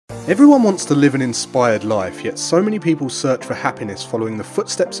Everyone wants to live an inspired life, yet so many people search for happiness following the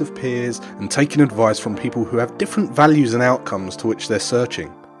footsteps of peers and taking advice from people who have different values and outcomes to which they're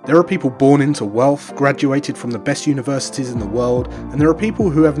searching. There are people born into wealth, graduated from the best universities in the world, and there are people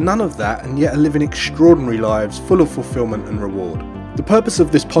who have none of that and yet are living extraordinary lives full of fulfillment and reward. The purpose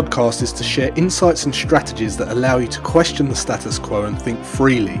of this podcast is to share insights and strategies that allow you to question the status quo and think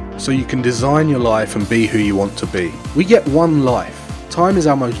freely, so you can design your life and be who you want to be. We get one life. Time is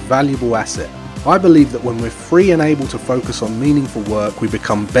our most valuable asset. I believe that when we're free and able to focus on meaningful work, we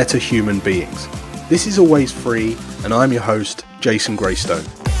become better human beings. This is Always Free, and I'm your host, Jason Graystone.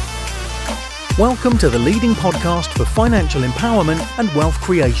 Welcome to the leading podcast for financial empowerment and wealth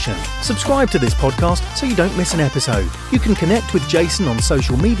creation. Subscribe to this podcast so you don't miss an episode. You can connect with Jason on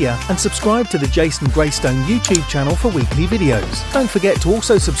social media and subscribe to the Jason Graystone YouTube channel for weekly videos. Don't forget to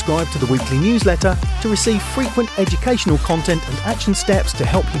also subscribe to the weekly newsletter to receive frequent educational content and action steps to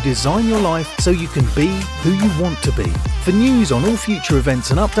help you design your life so you can be who you want to be. For news on all future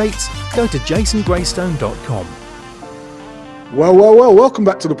events and updates, go to jasongraystone.com. Well, welcome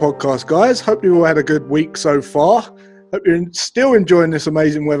back to the podcast, guys. Hope you all had a good week so far. Hope you're still enjoying this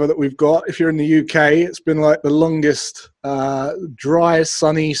amazing weather that we've got. If you're in the UK, it's been like the longest dry,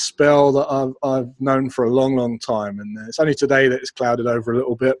 sunny spell that I've known for a long time. And it's only today that it's clouded over a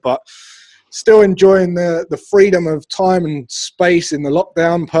little bit, but still enjoying the freedom of time and space in the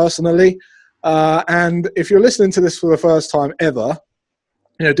lockdown personally. And if you're listening to this for the first time ever,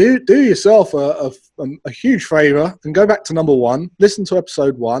 do yourself a huge favor and go back to number one, listen to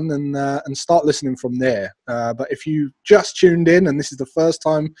episode one and start listening from there. But if you just tuned in and this is the first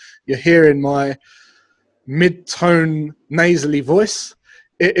time you're hearing my mid-tone nasally voice,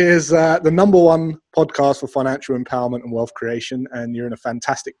 it is the number one podcast for financial empowerment and wealth creation. And you're in a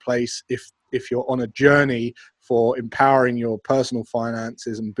fantastic place if you're on a journey for empowering your personal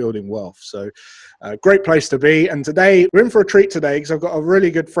finances and building wealth. So great place to be. And today we're in for a treat today because I've got a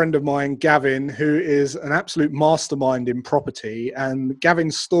really good friend of mine, Gavin, who is an absolute mastermind in property. And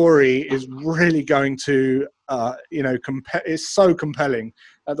Gavin's story is really going to, is so compelling.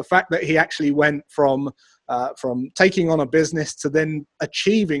 The fact that he actually went from taking on a business to then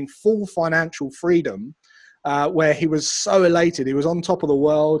achieving full financial freedom, where he was so elated. He was on top of the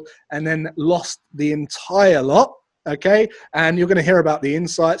world and then lost the entire lot. Okay. And you're going to hear about the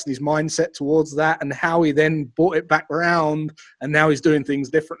insights and his mindset towards that and how he then brought it back around and now he's doing things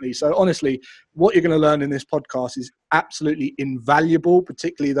differently. So honestly, what you're going to learn in this podcast is absolutely invaluable,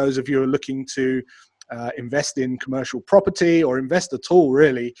 particularly those of you who are looking to invest in commercial property or invest at all,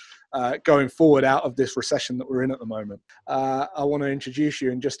 really, going forward out of this recession that we're in at the moment. I want to introduce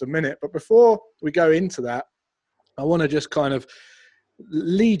you in just a minute, but before we go into that, I want to just kind of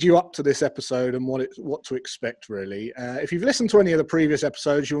lead you up to this episode and what to expect, really. If you've listened to any of the previous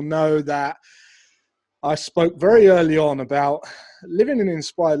episodes, you'll know that I spoke very early on about living an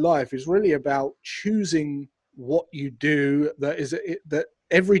inspired life is really about choosing what you do that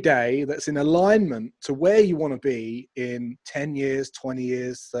every day that's in alignment to where you want to be in 10 years, 20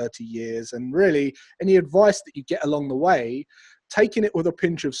 years, 30 years. And really any advice that you get along the way, taking it with a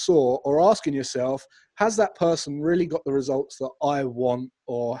pinch of salt or asking yourself, has that person really got the results that I want?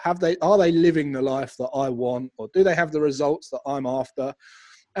 Or are they living the life that I want? Or do they have the results that I'm after?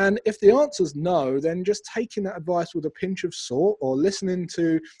 And if the answer is no, then just taking that advice with a pinch of salt or listening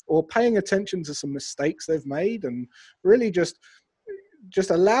to or paying attention to some mistakes they've made and really just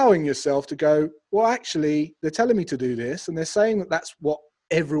allowing yourself to go, well, actually, they're telling me to do this and they're saying that that's what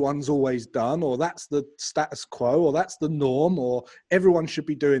everyone's always done, or that's the status quo, or that's the norm, or everyone should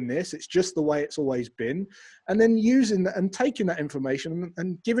be doing this. It's just the way it's always been. And then using that and taking that information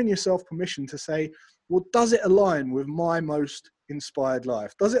and giving yourself permission to say, well, does it align with my most inspired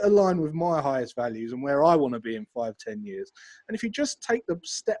life? Does it align with my highest values and where I want to be in 5-10 years? And if you just take the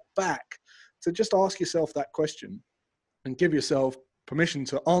step back to just ask yourself that question and give yourself permission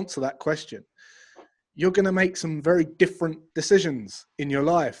to answer that question, you're going to make some very different decisions in your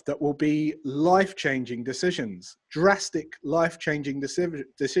life that will be life-changing decisions, drastic life-changing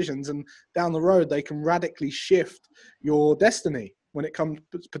decisions. And down the road, they can radically shift your destiny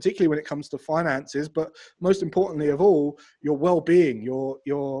particularly when it comes to finances, but most importantly of all, your well-being,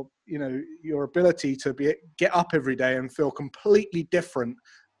 your ability to get up every day and feel completely different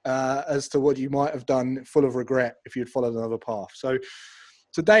as to what you might have done, full of regret if you'd followed another path. So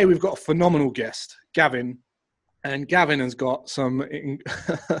today we've got a phenomenal guest, Gavin, and Gavin has got some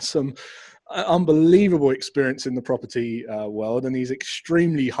unbelievable experience in the property world, and he's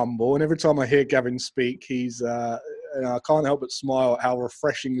extremely humble. And every time I hear Gavin speak, I can't help but smile at how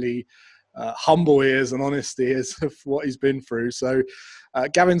refreshingly humble he is and honest he is of what he's been through. So We're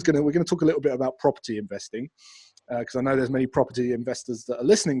gonna talk a little bit about property investing, because I know there's many property investors that are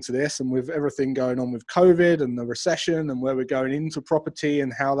listening to this, and with everything going on with COVID and the recession and where we're going into property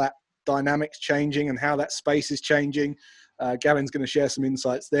and how that dynamic's changing and how that space is changing. Gavin's going to share some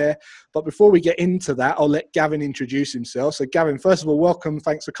insights there. But before we get into that, I'll let Gavin introduce himself. So Gavin, first of all, welcome.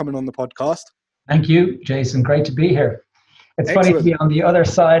 Thanks for coming on the podcast. Thank you, Jason. Great to be here. It's Excellent. Funny to be on the other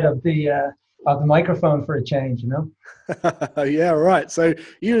side of the microphone for a change, you know? Yeah, right. So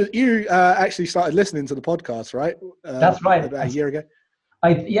you actually started listening to the podcast, right? That's right. About a year ago.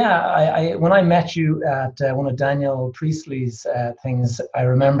 I when I met you at one of Daniel Priestley's things, I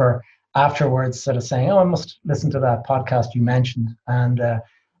remember afterwards sort of saying, "Oh, I must listen to that podcast you mentioned." And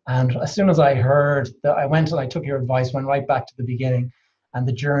as soon as I heard that, I went and I took your advice, went right back to the beginning and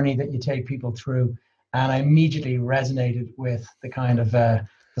the journey that you take people through, and I immediately resonated with the kind of the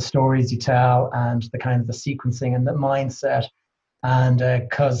stories you tell and the kind of the sequencing and the mindset. And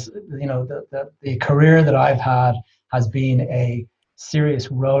because you know the career that I've had has been a serious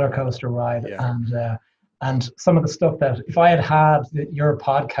roller coaster ride, and some of the stuff that if I had your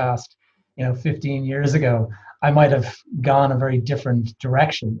podcast, 15 years ago, I might have gone a very different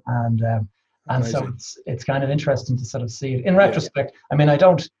direction. And so it's kind of interesting to sort of see it in retrospect. I mean, I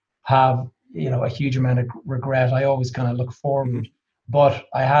don't have a huge amount of regret. I always kind of look forward, but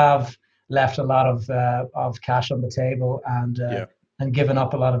I have left a lot of cash on the table and given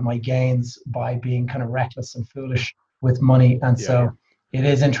up a lot of my gains by being kind of reckless and foolish with money. And it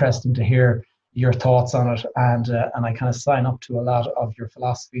is interesting to hear your thoughts on it, and I kind of sign up to a lot of your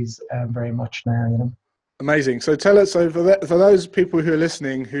philosophies very much now. Amazing. So tell us, for those people who are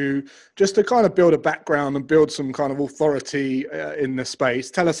listening, who just to kind of build a background and build some kind of authority in the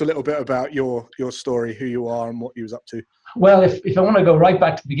space, tell us a little bit about your story, who you are and what you was up to. Well, if I want to go right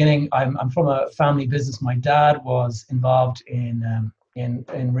back to the beginning, I'm from a family business. My dad was involved in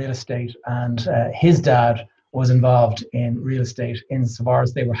real estate, and his dad was involved in real estate insofar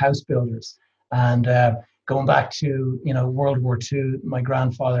as they were house builders. And going back to World War II, my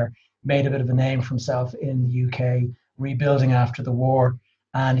grandfather made a bit of a name for himself in the UK, rebuilding after the war,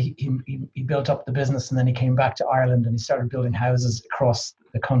 and he built up the business, and then he came back to Ireland and he started building houses across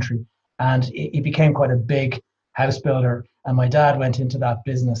the country, and he became quite a big house builder. And my dad went into that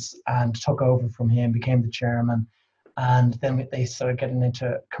business and took over from him, became the chairman, and then they started getting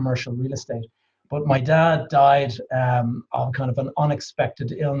into commercial real estate. But my dad died of kind of an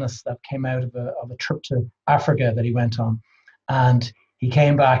unexpected illness that came out of a trip to Africa that he went on. And he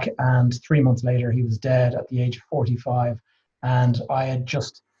came back, and 3 months later, he was dead at the age of 45. And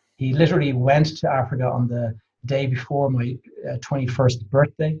he literally went to Africa on the day before my 21st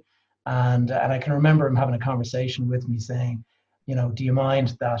birthday. And I can remember him having a conversation with me saying, do you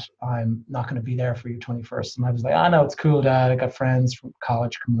mind that I'm not going to be there for your 21st? And I was like, no, it's cool, Dad. I got friends from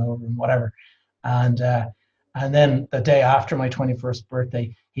college coming over and whatever. And then the day after my 21st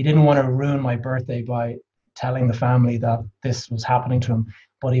birthday, he didn't want to ruin my birthday by telling the family that this was happening to him,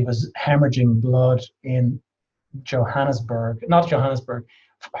 but he was hemorrhaging blood in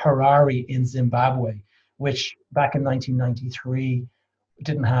Harare in Zimbabwe, which back in 1993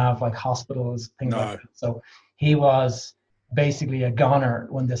 didn't have like hospitals, things like that. So he was basically a goner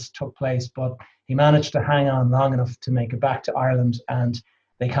when this took place, but he managed to hang on long enough to make it back to Ireland, and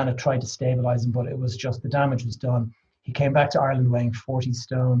they kind of tried to stabilize him, but it was just the damage was done. He came back to Ireland weighing 40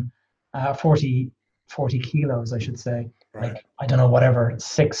 kilos, I should say. Right. Like, I don't know, whatever,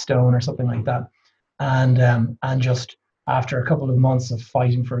 6 stone or something like that. And just after a couple of months of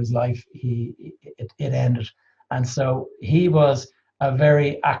fighting for his life, it ended. And so he was a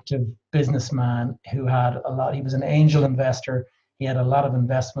very active businessman who had he was an angel investor. He had a lot of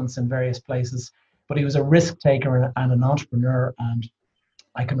investments in various places, but he was a risk taker and an entrepreneur. And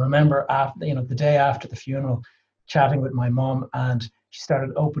I can remember the day after the funeral, chatting with my mom, and she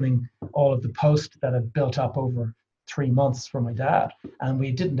started opening all of the post that had built up over 3 months for my dad. And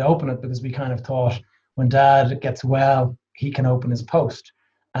we didn't open it because we kind of thought when Dad gets well, he can open his post.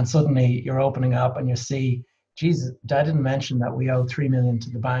 And suddenly you're opening up and you see, Jesus, Dad didn't mention that we owe 3 million to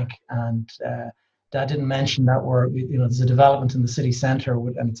the bank. And Dad didn't mention that there's a development in the city centre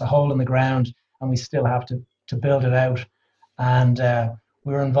and it's a hole in the ground and we still have to build it out. And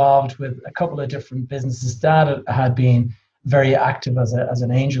we were involved with a couple of different businesses. Dad had been very active as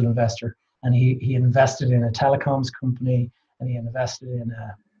an angel investor, and he invested in a telecoms company, and he invested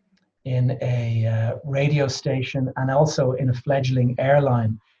in a radio station, and also in a fledgling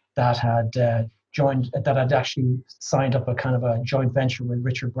airline that had actually signed up a kind of a joint venture with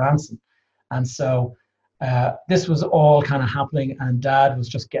Richard Branson. And so this was all kind of happening, and Dad was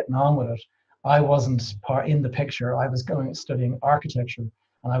just getting on with it. I wasn't in the picture. I was studying architecture,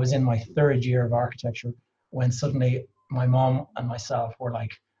 and I was in my third year of architecture when suddenly my mom and myself were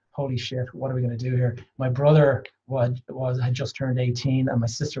like, holy shit, what are we going to do here? My brother had just turned 18 and my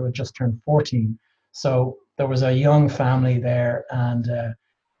sister had just turned 14. So there was a young family there, and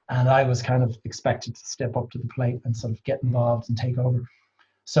I was kind of expected to step up to the plate and sort of get involved and take over.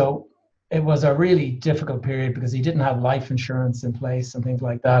 So it was a really difficult period because he didn't have life insurance in place and things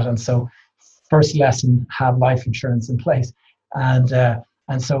like that. And so first lesson, have life insurance in place.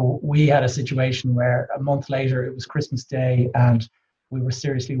 And so we had a situation where a month later, it was Christmas Day, and we were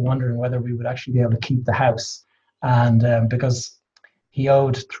seriously wondering whether we would actually be able to keep the house. And because he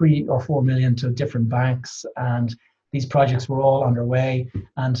owed 3 or 4 million to different banks, and these projects were all underway.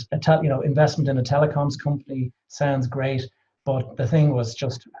 And investment in a telecoms company sounds great, but the thing was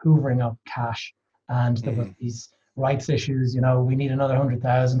just hoovering up cash. And there were these rights issues. We need another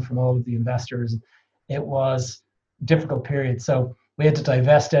 100,000 from all of the investors. It was a difficult period. So we had to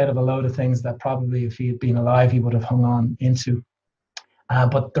divest out of a load of things that probably, if he had been alive, he would have hung on into.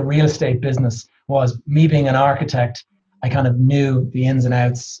 But the real estate business was, me being an architect, I kind of knew the ins and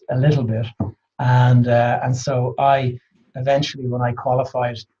outs a little bit. And so I eventually, when I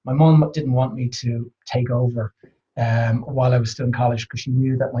qualified, my mum didn't want me to take over while I was still in college because she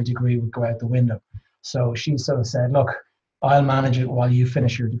knew that my degree would go out the window. So she sort of said, look, I'll manage it while you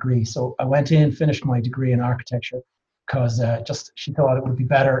finish your degree. So I went in, finished my degree in architecture because she thought it would be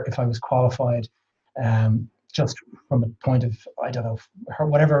better if I was qualified, just from a point of, I don't know, her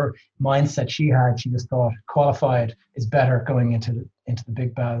whatever mindset she had. She just thought qualified is better going into the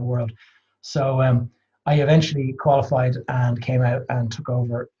big bad world. So I eventually qualified and came out and took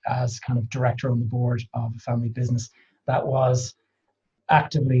over as kind of director on the board of a family business that was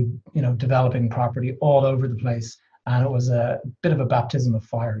actively, developing property all over the place. And it was a bit of a baptism of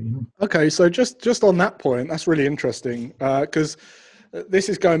fire, Okay, so just on that point, that's really interesting because this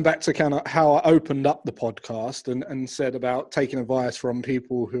is going back to kind of how I opened up the podcast and said about taking advice from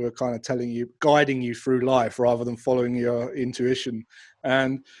people who are kind of guiding you through life rather than following your intuition.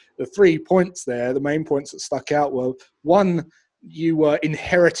 And the 3 points there, the main points that stuck out were, one, you were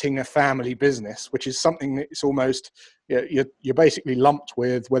inheriting a family business, which is something that's almost, you're basically lumped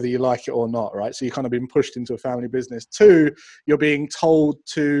with whether you like it or not, right? So you're kind of been pushed into a family business. 2, you're being told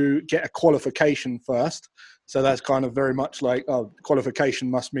to get a qualification first. So that's kind of very much like,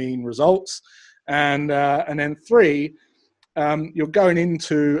 qualification must mean results. And then 3, you're going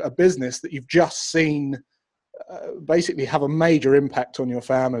into a business that you've just seen basically have a major impact on your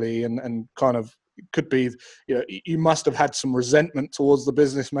family and kind of could be, you must have had some resentment towards the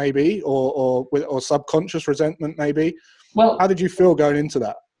business maybe, or subconscious resentment maybe. Well, how did you feel going into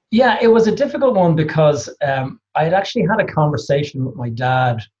that? Yeah, it was a difficult one because I had actually had a conversation with my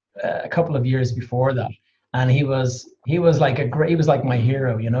dad a couple of years before that. And he was like my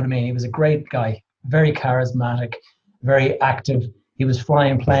hero, you know what I mean? He was a great guy, very charismatic, very active. He was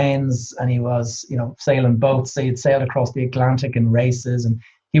flying planes and he was, sailing boats. So he'd sailed across the Atlantic in races, and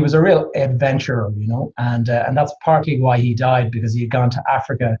he was a real adventurer, and that's partly why he died, because he had gone to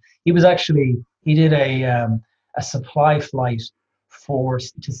Africa. He did a supply flight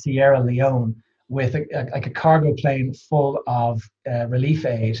to Sierra Leone with a cargo plane full of relief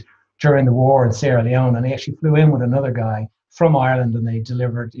aid during the war in Sierra Leone, and he actually flew in with another guy from Ireland, and they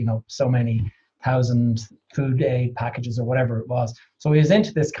delivered, so many thousand food aid packages or whatever it was. So he was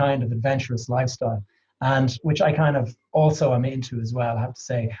into this kind of adventurous lifestyle, and which I kind of also am into as well, I have to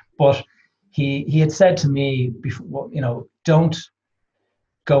say. But he had said to me before, don't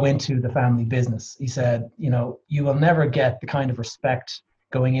go into the family business. He said, you will never get the kind of respect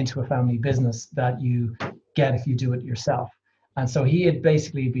going into a family business that you get if you do it yourself. And so he had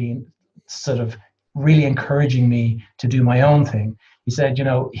basically been sort of really encouraging me to do my own thing. He said,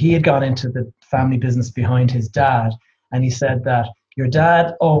 he had gone into the family business behind his dad, and he said that your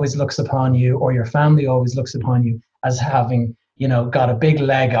dad always looks upon you, or your family always looks upon you, as having, got a big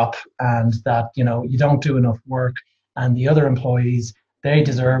leg up, and that, you don't do enough work, and the other employees, they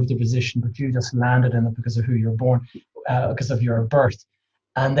deserve the position, but you just landed in it because of who you're born, because of your birth.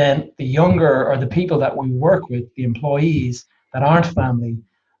 And then the younger, or the people that we work with, the employees that aren't family,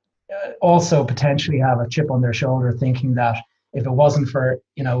 also potentially have a chip on their shoulder, thinking that if it wasn't for,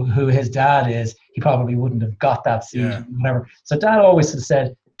 who his dad is, he probably wouldn't have got that seat, whatever. So dad always has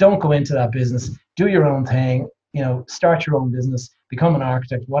said, don't go into that business, do your own thing, start your own business, become an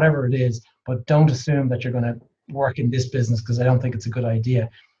architect, whatever it is, but don't assume that you're going to work in this business, because I don't think it's a good idea.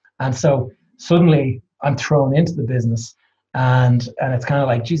 And so suddenly I'm thrown into the business, and it's kind of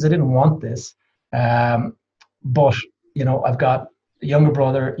like, geez, I didn't want this. But, I've got younger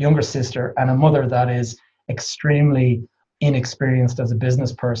brother, younger sister, and a mother that is extremely inexperienced as a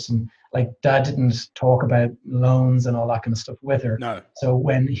business person. Like, dad didn't talk about loans and all that kind of stuff with her. No. So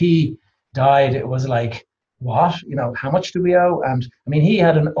when he died, it was like, what? How much do we owe? And I mean, he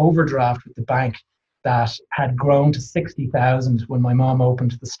had an overdraft with the bank that had grown to 60,000 when my mom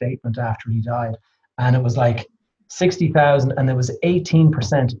opened the statement after he died. And it was like 60,000, and there was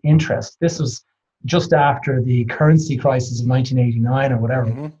 18% interest. This was just after the currency crisis of 1989 or whatever.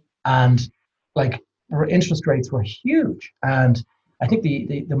 Mm-hmm. And like, interest rates were huge. And I think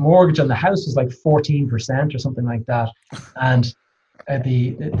the mortgage on the house was like 14% or something like that. And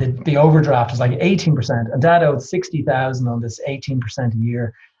the overdraft was like 18%. And dad owed 60,000 on this 18% a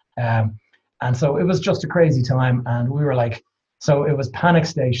year. And so it was just a crazy time. And we were like, so it was panic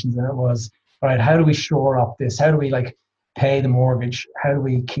stations, and it was, all right, how do we shore up this? How do we like pay the mortgage? How do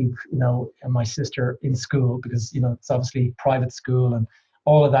we keep, my sister in school? Because, it's obviously private school and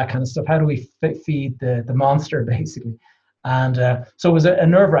all of that kind of stuff. How do we feed the monster, basically? And so it was a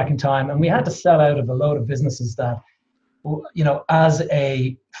nerve-wracking time. And we had to sell out of a load of businesses that, as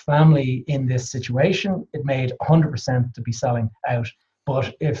a family in this situation, it made 100% to be selling out.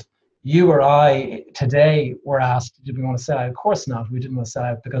 But if you or I today were asked, did we want to sell out? Of course not. We didn't want to sell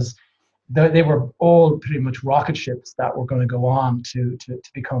out, because they were all pretty much rocket ships that were going to go on to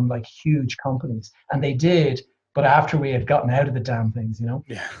become like huge companies. And they did, but after we had gotten out of the damn things,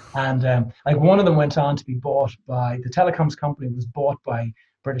 Yeah. And like, one of them went on to be bought by, the telecoms company was bought by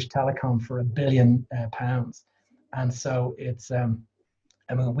British Telecom for £1 billion. And so it's,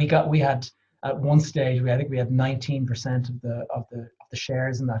 we had at one stage, I think we had 19% of the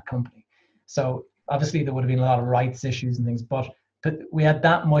shares in that company. So obviously there would have been a lot of rights issues and things, but we had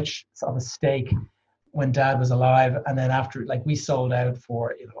that much of a stake when dad was alive. And then after, like, we sold out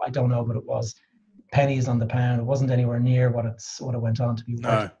for, I don't know, but it was pennies on the pound. It wasn't anywhere near what it went on to be worth.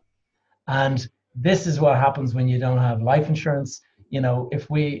 No. And this is what happens when you don't have life insurance.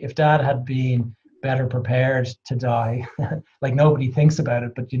 If dad had been better prepared to die, like, nobody thinks about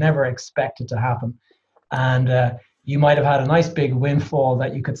it, but you never expect it to happen. And you might have had a nice big windfall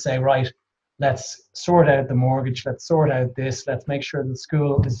that you could say, right, let's sort out the mortgage, let's sort out this, let's make sure the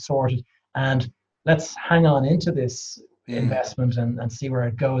school is sorted, and let's hang on into this investment and see where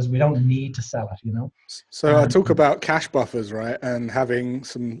it goes. We don't need to sell it, So I talk about cash buffers, right? And having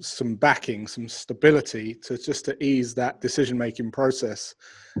some backing, some stability to ease that decision-making process.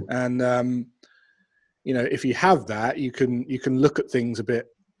 And, if you have that, you can look at things a bit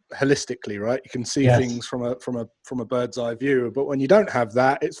holistically, right? You can see things from a bird's eye view. But when you don't have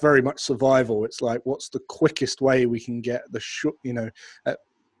that, it's very much survival. It's like, what's the quickest way we can get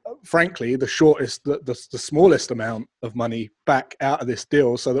frankly, the shortest, the smallest amount of money back out of this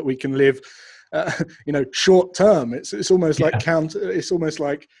deal, so that we can live, short term. It's almost like it's almost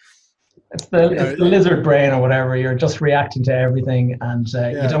like it's the lizard brain or whatever. You're just reacting to everything, and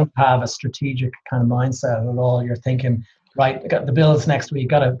you don't have a strategic kind of mindset at all. You're thinking, right, got the bills next week,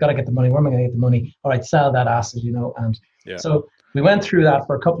 gotta get the money. Where am I gonna get the money? All right, sell that asset, and so we went through that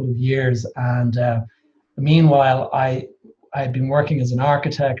for a couple of years. And meanwhile, I had been working as an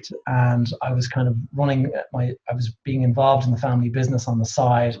architect, and I was kind of I was being involved in the family business on the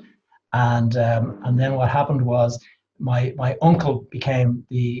side. And then what happened was my uncle became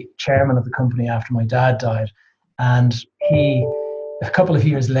the chairman of the company after my dad died. And a couple of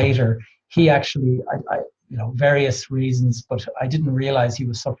years later, he actually, various reasons, but I didn't realize he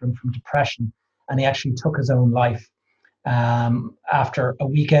was suffering from depression, and he actually took his own life after a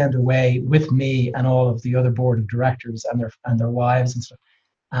weekend away with me and all of the other board of directors and their wives and stuff.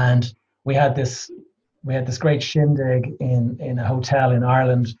 And we had this great shindig in a hotel in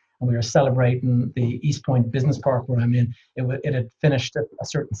Ireland, and we were celebrating the East Point Business Park where I'm in. It had finished at a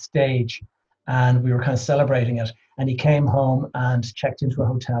certain stage, and we were kind of celebrating it. And he came home and checked into a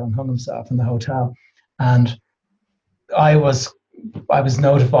hotel and hung himself in the hotel. And I was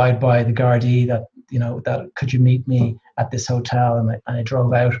notified by the Gardaí that, that could you meet me at this hotel? And I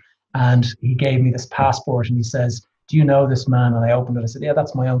drove out, and he gave me this passport, and he says, do you know this man? And I opened it. I said, yeah,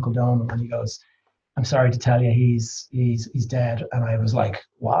 that's my Uncle Donald. And he goes, I'm sorry to tell you, he's dead. And I was like,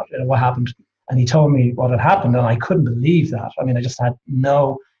 what happened? And he told me what had happened, and I couldn't believe that. I mean, I just had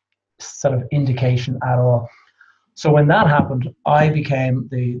no sort of indication at all. So when that happened, I became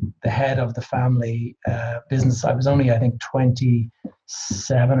the head of the family business. I was only, I think,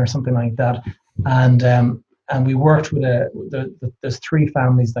 27 or something like that. And we worked with there's three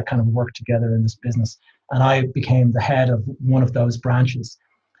families that kind of work together in this business. And I became the head of one of those branches.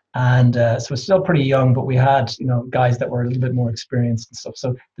 And so it's still pretty young, but we had, guys that were a little bit more experienced and stuff.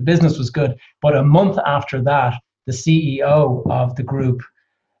 So the business was good. But a month after that, the CEO of the group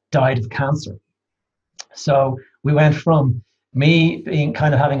died of cancer. So we went from me being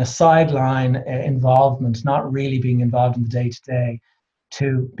kind of having a sideline involvement, not really being involved in the day-to-day,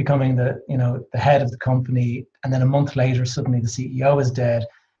 to becoming the head of the company. And then a month later, suddenly the CEO is dead.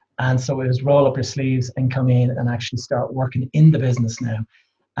 And so it was roll up your sleeves and come in and actually start working in the business now.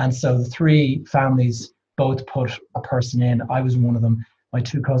 And so the three families both put a person in. I was one of them. My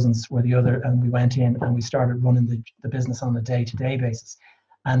two cousins were the other. And we went in and we started running the business on a day-to-day basis.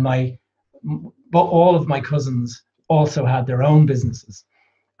 And but all of my cousins also had their own businesses.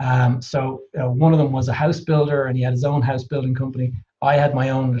 So one of them was a house builder and he had his own house building company. I had my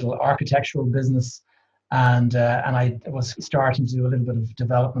own little architectural business, and I was starting to do a little bit of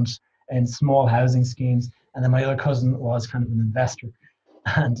development in small housing schemes. And then my other cousin was kind of an investor.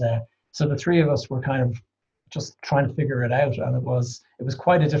 And so the three of us were kind of just trying to figure it out. And it was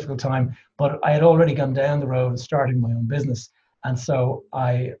quite a difficult time, but I had already gone down the road of starting my own business. And so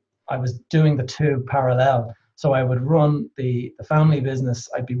I was doing the two parallel. So I would run the family business.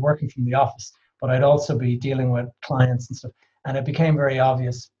 I'd be working from the office, but I'd also be dealing with clients and stuff. And it became very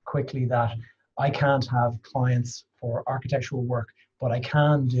obvious quickly that I can't have clients for architectural work, but I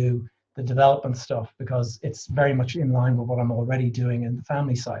can do the development stuff because it's very much in line with what I'm already doing in the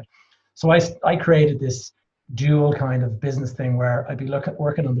family side. So I created this dual kind of business thing where I'd be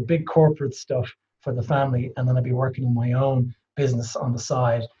working on the big corporate stuff for the family, and then I'd be working on my own business on the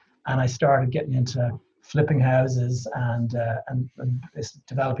side. And I started getting into flipping houses and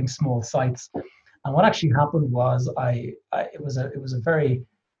developing small sites. And what actually happened was it was a very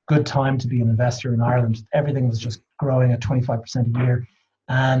good time to be an investor in Ireland. Everything was just growing at 25% a year.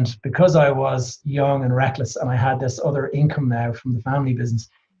 And because I was young and reckless and I had this other income now from the family business,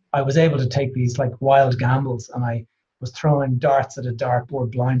 I was able to take these like wild gambles, and I was throwing darts at a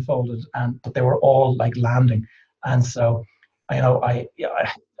dartboard blindfolded, but they were all like landing. And so, I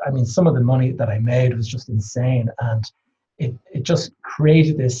mean, some of the money that I made was just insane, and it just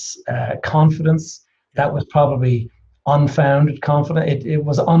created this confidence that was probably unfounded confidence. It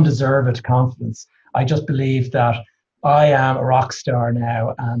was undeserved confidence. I just believed that I am a rock star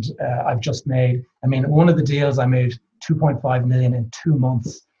now, and I've just made. I mean, one of the deals I made 2.5 million in 2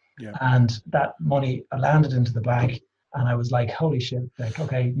 months, and that money landed into the bank, and I was like, holy shit! Like,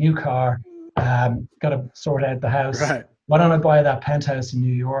 okay, new car, got to sort out the house. Right. Why don't I buy that penthouse in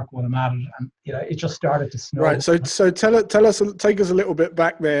New York while I'm at it? And it just started to snow. Right. So tell us, take us a little bit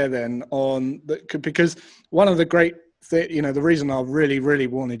back there then on because one of the great the reason I really, really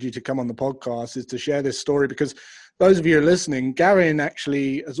wanted you to come on the podcast is to share this story, because those of you who are listening, Gavin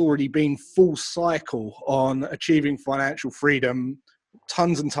actually has already been full cycle on achieving financial freedom,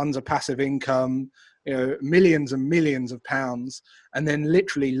 tons and tons of passive income, millions and millions of pounds, and then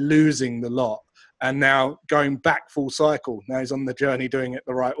literally losing the lot. And now going back full cycle. Now he's on the journey doing it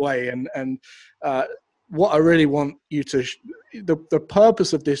the right way. And what I really want you to, the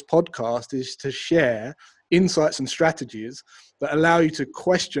purpose of this podcast is to share insights and strategies that allow you to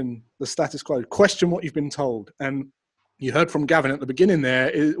question the status quo, question what you've been told. And you heard from Gavin at the beginning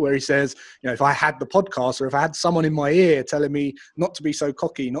there where he says, if I had the podcast, or if I had someone in my ear telling me not to be so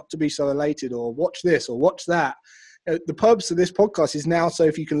cocky, not to be so elated, or watch this or watch that. The purpose of this podcast is now so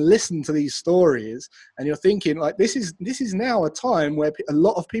if you can listen to these stories and you're thinking like this is now a time where a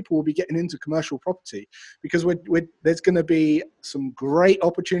lot of people will be getting into commercial property, because there's going to be some great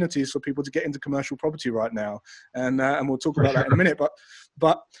opportunities for people to get into commercial property right now, and we'll talk about that in a minute.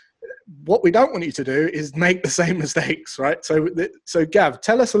 But what we don't want you to do is make the same mistakes, right? So Gav,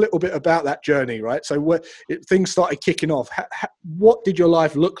 tell us a little bit about that journey, right? So things started kicking off. What did your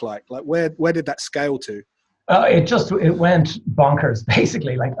life look like? Like where did that scale to? It went bonkers,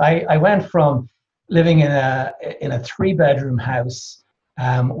 basically. Like I went from living in a 3-bedroom house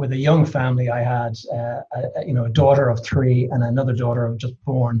with a young family. I had a daughter of 3 and another daughter of just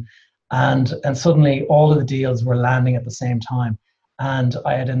born, and suddenly all of the deals were landing at the same time. And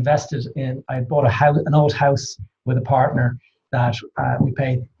I had I had bought an old house with a partner that we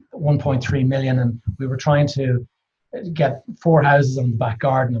paid 1.3 million, and we were trying to get 4 houses on the back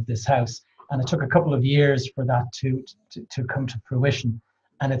garden of this house. And it took a couple of years for that to come to fruition.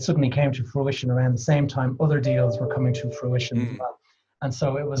 And it suddenly came to fruition around the same time other deals were coming to fruition as well. And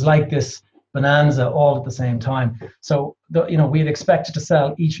so it was like this bonanza all at the same time. So, we had expected to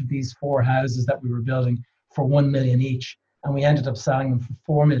sell each of these 4 houses that we were building for 1 million each. And we ended up selling them for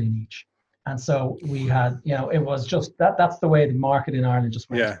 4 million each. And so we had, it was just that's the way the market in Ireland just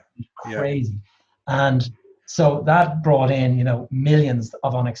went crazy. And so that brought in, millions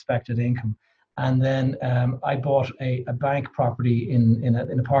of unexpected income. And then I bought a bank property in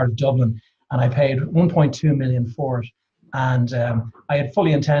a part of Dublin, and I paid 1.2 million for it. And I had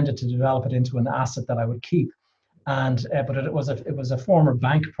fully intended to develop it into an asset that I would keep. And but it was a former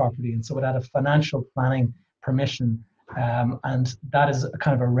bank property, and so it had a financial planning permission, and that is a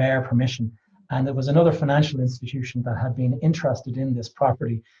kind of a rare permission. And there was another financial institution that had been interested in this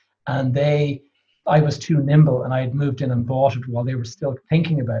property, and I was too nimble, and I had moved in and bought it while they were still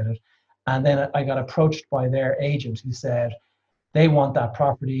thinking about it. And then I got approached by their agent, who said, they want that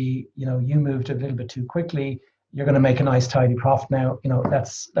property, you moved a little bit too quickly, you're going to make a nice tidy profit now,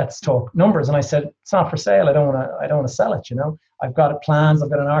 let's talk numbers. And I said, it's not for sale, I don't want to sell it, I've got it plans, I've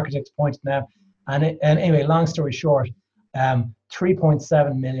got an architect appointed now. And anyway, long story short,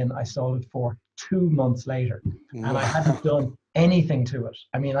 3.7 million I sold it for 2 months later. And I hadn't done anything to it.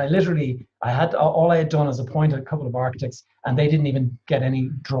 I mean, all I had done is appointed a couple of architects, and they didn't even get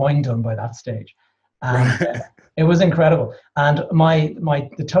any drawing done by that stage. And it was incredible. And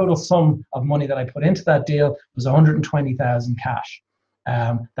the total sum of money that I put into that deal was 120,000 cash.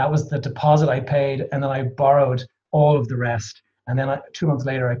 That was the deposit I paid, and then I borrowed all of the rest. And then 2 months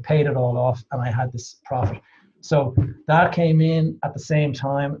later, I paid it all off, and I had this profit. So that came in at the same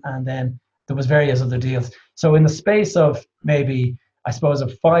time, and then there was various other deals. So in the space of maybe, I suppose,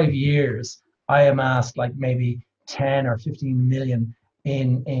 of 5 years, I amassed like maybe 10 or 15 million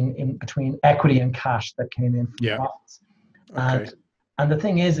in between equity and cash that came in from profits. Okay. And the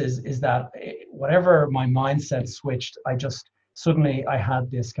thing is that whatever my mindset switched, I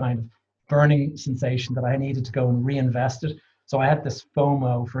had this kind of burning sensation that I needed to go and reinvest it. So I had this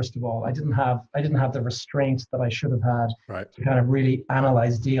FOMO, first of all. I didn't have the restraint that I should have had to kind of really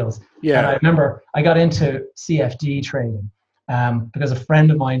analyze deals. Yeah. And I remember I got into CFD trading because a friend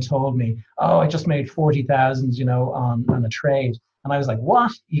of mine told me, oh, I just made 40,000, on a trade. And I was like,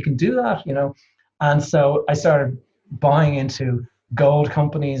 what? You can do that, And so I started buying into gold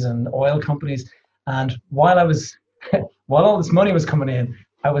companies and oil companies. And while all this money was coming in,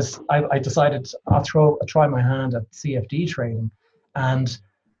 I decided I'll try my hand at CFD trading, and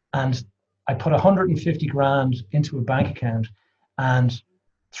I put 150 grand into a bank account, and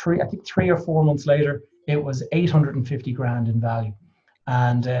 3 or 4 months later, it was 850 grand in value.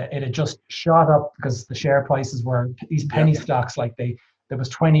 And it had just shot up because the share prices were these penny stocks. Like there was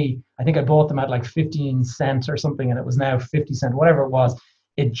 20, I think I bought them at like 15 cents or something, and it was now 50 cents, whatever it was.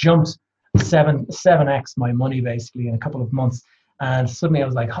 It jumped 7x my money basically in a couple of months. And suddenly I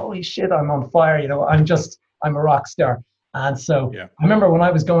was like, holy shit, I'm on fire. I'm a rock star. And so I remember when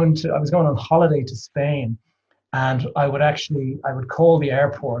I was going on holiday to Spain, and I would call the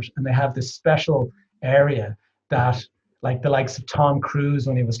airport, and they have this special area that like the likes of Tom Cruise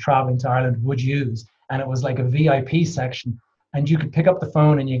when he was traveling to Ireland would use. And it was like a VIP section, and you could pick up the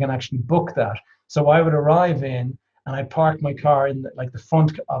phone and you can actually book that. So I would arrive in, and I'd park my car in the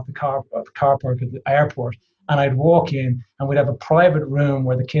front of the car park at the airport, and I'd walk in, and we'd have a private room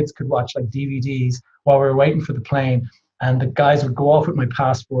where the kids could watch like DVDs while we were waiting for the plane. And the guys would go off with my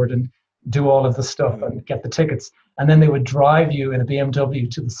passport and do all of the stuff and get the tickets. And then they would drive you in a BMW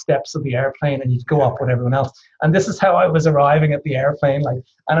to the steps of the airplane, and you'd go up with everyone else. And this is how I was arriving at the airplane. And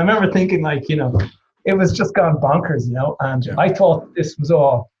I remember thinking it was just gone bonkers, and I thought this was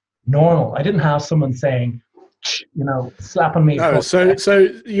all normal. I didn't have someone saying, slapping me. No, so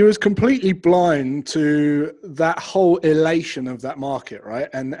you was completely blind to that whole elation of that market, right?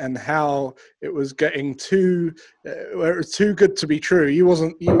 And how it was getting too good to be true. You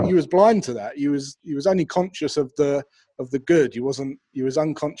was blind to that. You was only conscious of the good. You was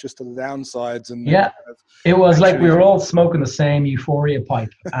unconscious to the downsides. And it was like we were all smoking the same euphoria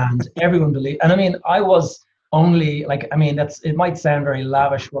pipe, and everyone believed. And I mean, I was only it might sound very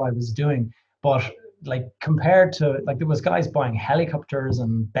lavish what I was doing, but compared to there was guys buying helicopters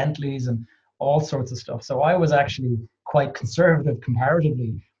and Bentleys and all sorts of stuff. So I was actually quite conservative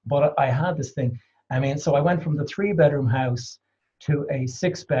comparatively, but I had this thing. I mean, so I went from the 3-bedroom house to a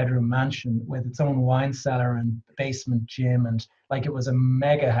 6-bedroom mansion with its own wine cellar and basement gym, and it was a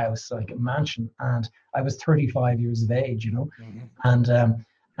mega house, like a mansion. And I was 35 years of age,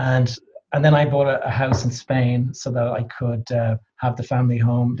 and then I bought a house in Spain so that I could have the family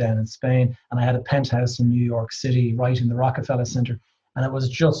home down in Spain. And I had a penthouse in New York City, right in the Rockefeller Center. And it was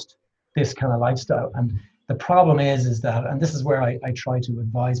just this kind of lifestyle. And the problem is that, and this is where I try to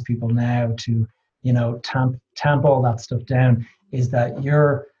advise people now to, tamp all that stuff down, is that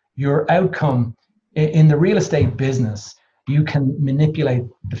your outcome in the real estate business, you can manipulate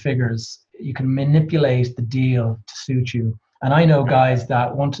the figures, you can manipulate the deal to suit you. And I know guys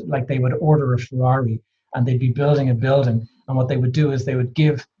that they would order a Ferrari, and they'd be building a building, and what they would do is they would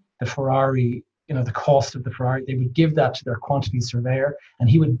give the Ferrari, the cost of the Ferrari, they would give that to their quantity surveyor, and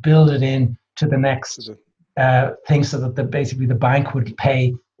he would build it in to the next thing, so that basically the bank would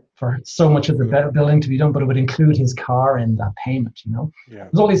pay for so much of the building to be done, but it would include his car in that payment.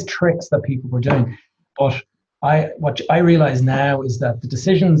 There's all these tricks that people were doing, but what I realize now is that the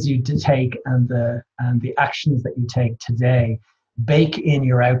decisions you take and the actions that you take today bake in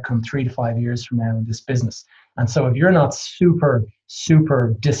your outcome 3 to 5 years from now in this business. And so if you're not super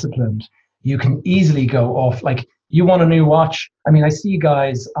disciplined, you can easily go off. Like, you want a new watch. I mean, I see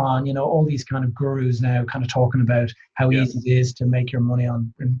guys on, all these kind of gurus now kind of talking about how easy it is to make your money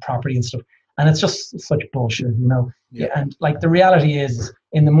on property and stuff. And it's just such bullshit, And like, the reality is,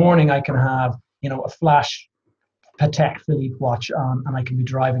 in the morning I can have, a flash Patek Philippe watch on, and I can be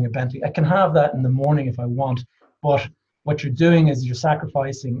driving a Bentley. I can have that in the morning if I want, but what you're doing is you're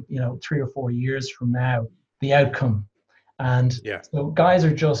sacrificing, 3 or 4 years from now, the outcome. And so guys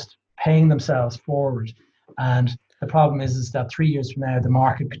are just paying themselves forward. And the problem is that 3 years from now, the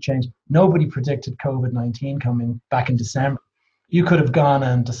market could change. Nobody predicted COVID-19 coming back in December. You could have gone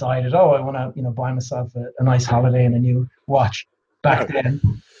and decided, I want to, buy myself a nice holiday and a new watch back then.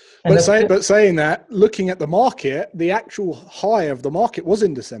 But saying that, looking at the market, the actual high of the market was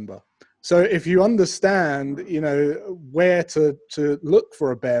in December. So if you understand, where to look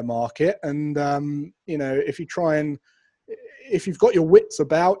for a bear market, and if you've got your wits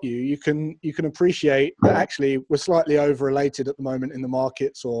about you, you can appreciate that actually we're slightly over-related at the moment in the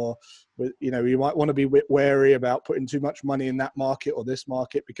markets, or you might want to be wary about putting too much money in that market or this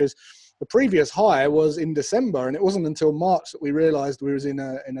market, because the previous high was in December, and it wasn't until March that we realized we was in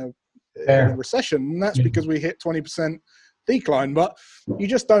a recession, and that's because we hit 20% decline. But you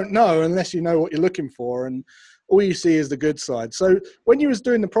just don't know unless you know what you're looking for, and all you see is the good side. So when you was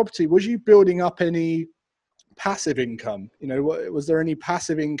doing the property, was you building up any passive income? Was there any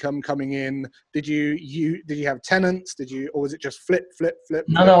passive income coming in? Did you have tenants? Or was it just flip?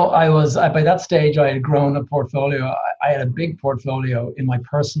 No, by that stage I had grown a portfolio. I had a big portfolio in my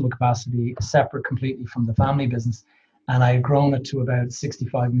personal capacity, separate completely from the family business, and I had grown it to about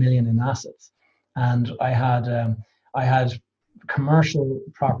 65 million in assets. And I had commercial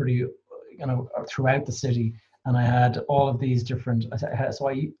property, throughout the city, and I had all of these different. So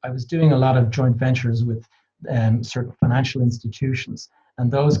I was doing a lot of joint ventures with certain financial institutions, and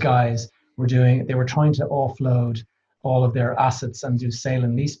those guys they were trying to offload all of their assets and do sale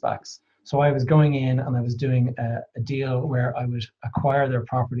and leasebacks. So I was going in and I was doing a deal where I would acquire their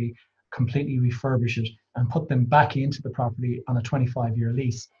property, completely refurbish it, and put them back into the property on a 25-year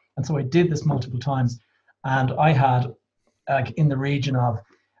lease. And so I did this multiple times, and I had in the region of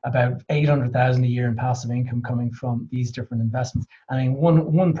about 800,000 a year in passive income coming from these different investments. I mean,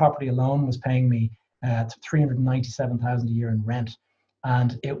 one property alone was paying me 397,000 a year in rent,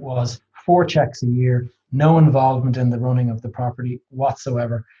 and it was 4 checks a year, no involvement in the running of the property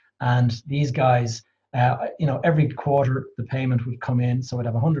whatsoever. And these guys, every quarter the payment would come in, so I'd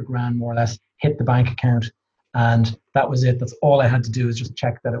have 100 grand more or less hit the bank account, and that was it. That's all I had to do, is just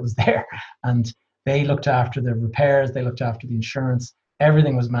check that it was there. And they looked after the repairs, they looked after the insurance,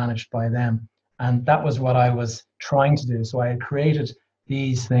 everything was managed by them. And that was what I was trying to do. So I had created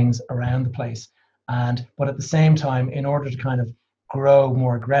these things around the place. But at the same time, in order to kind of grow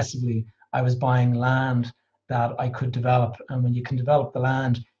more aggressively, I was buying land that I could develop. And when you can develop the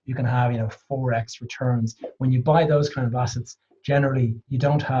land, you can have 4x returns. When you buy those kind of assets, generally you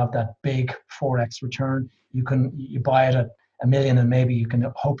don't have that big 4x return. You buy it at $1 million, and maybe you can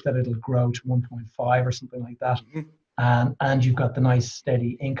hope that it'll grow to 1.5 or something like that. And you've got the nice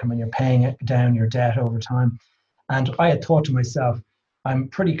steady income, and you're paying down your debt over time. And I had thought to myself, I'm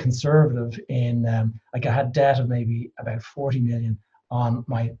pretty conservative in, I had debt of maybe about 40 million on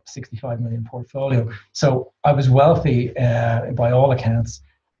my 65 million portfolio. So I was wealthy by all accounts,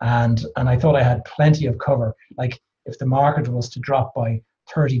 and I thought I had plenty of cover. Like, if the market was to drop by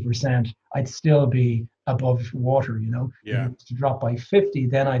 30%, I'd still be above water, To drop by 50,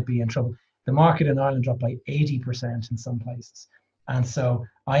 then I'd be in trouble. The market in Ireland dropped by 80% in some places. And so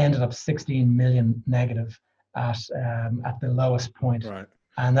I ended up 16 million negative at the lowest point. Right.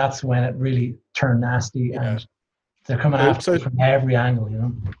 And that's when it really turned nasty, and they're coming after me from every angle,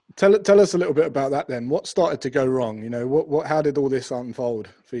 Tell us a little bit about that then. What started to go wrong? How did all this unfold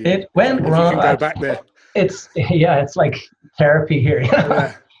for you? It went wrong. You can go back there. It's like therapy here.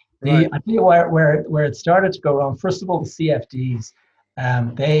 Yeah. Right. I tell you where it started to go wrong. First of all, the CFDs,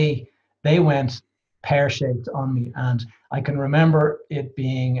 they went pear-shaped on me, and I can remember it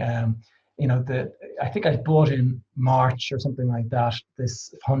being, I think I bought in March or something like that,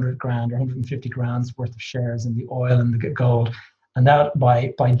 this 100 grand or 150 grand's worth of shares in the oil and the gold, and that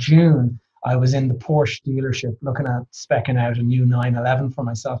by June I was in the Porsche dealership looking at speccing out a new 911 for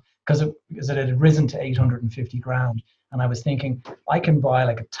myself because it had risen to 850 grand. And I was thinking, I can buy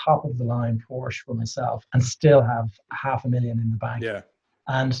like a top of the line Porsche for myself and still have $500,000 in the bank. Yeah.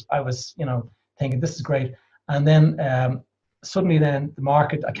 And I was, thinking this is great. And then suddenly then the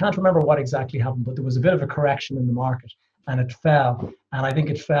market, I can't remember what exactly happened, but there was a bit of a correction in the market and it fell. And I think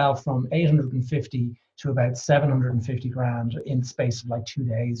it fell from 850 to about 750 grand in the space of like 2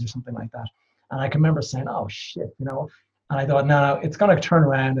 days or something like that. And I can remember saying, oh shit, and I thought, no, it's going to turn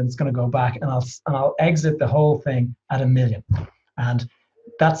around and it's going to go back and I'll exit the whole thing at $1 million. And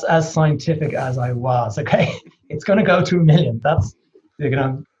that's as scientific as I was. Okay. It's going to go to $1 million. That's,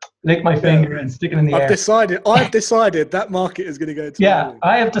 lick my finger and stick it in the air. I've decided that market is going to go to $1 million.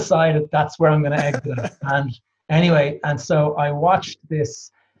 I have decided that's where I'm going to exit it. And anyway, and so I watched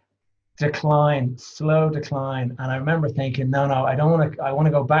this slow decline. And I remember thinking, no, I want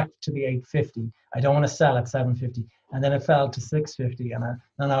to go back to the 850. I don't want to sell at 750. And then it fell to 650. And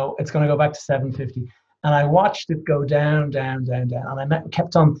no, it's going to go back to 750. And I watched it go down. And I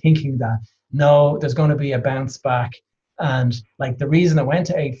kept on thinking that, no, there's going to be a bounce back. And like the reason it went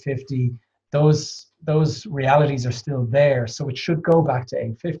to 850, those realities are still there. So it should go back to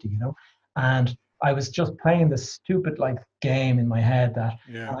 850, And I was just playing this stupid like game in my head that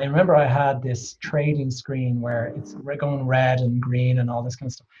I remember I had this trading screen where it's going red and green and all this kind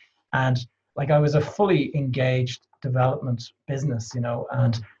of stuff. And like I was a fully engaged development business,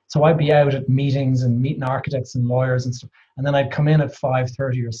 and so I'd be out at meetings and meeting architects and lawyers and stuff. And then I'd come in at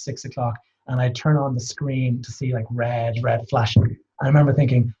 5:30 or 6 o'clock and I'd turn on the screen to see like red flashing. I remember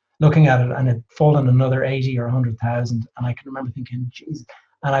looking at it and it fallen another 80 or 100,000. And I can remember thinking, geez.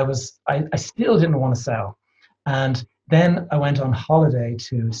 And I still didn't want to sell. And then I went on holiday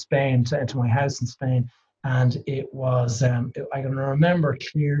to Spain, to my house in Spain. And it was, I can remember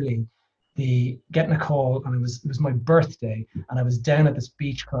clearly getting a call, and it was my birthday. And I was down at this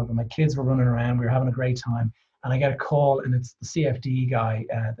beach club and my kids were running around. We were having a great time. And I get a call and it's the CFD guy,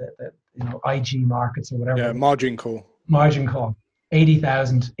 the IG markets or whatever. Yeah, margin call.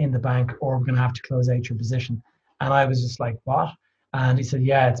 80,000 in the bank or we're going to have to close out your position. And I was just like, what? And he said,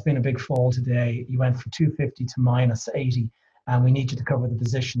 yeah, it's been a big fall today. You went from 250 to minus 80 and we need you to cover the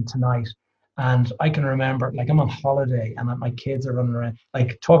position tonight. And I can remember, like I'm on holiday and my kids are running around,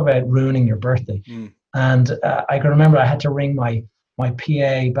 like talk about ruining your birthday. And I can remember I had to ring my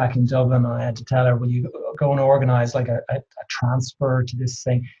PA back in Dublin and I had to tell her, will you go and organize like a transfer to this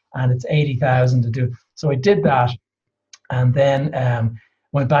thing? And it's 80,000 to do. So I did that and then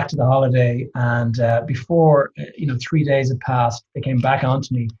went back to the holiday, and before 3 days had passed, they came back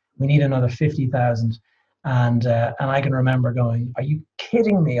onto me. We need another 50,000, and I can remember going, "Are you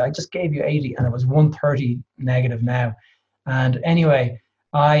kidding me? I just gave you 80, and it was 130 negative now." And anyway,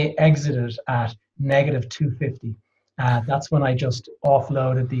 I exited at negative 250. That's when I just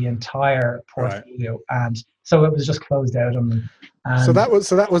offloaded the entire portfolio, and so it was just closed out on me. So that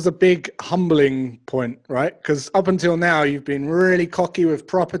was a big humbling point, right? Because up until now you've been really cocky with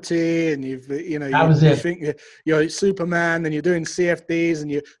property, and you think you're Superman, and you're doing CFDs,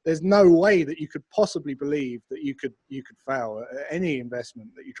 and there's no way that you could possibly believe that you could fail at any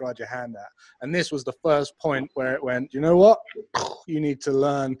investment that you tried your hand at. And this was the first point where it went, you know what? You need to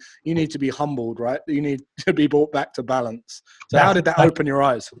learn. You need to be humbled, right? You need to be brought back to balance. So how did that open your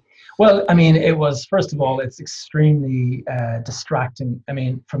eyes? Well, I mean, it was, first of all, it's extremely distracting. I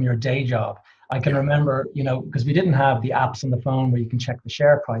mean, from your day job. I can remember, because we didn't have the apps on the phone where you can check the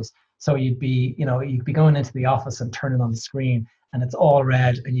share price. So you'd be going into the office and turning on the screen and it's all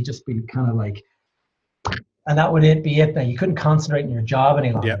red and you just be kind of like, and that would be it then. You couldn't concentrate on your job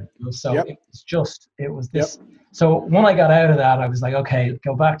any longer. So it was this. So when I got out of that, I was like, okay,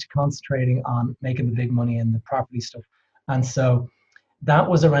 go back to concentrating on making the big money in the property stuff. And so that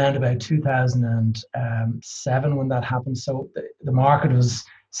was around about 2007 when that happened. So the market was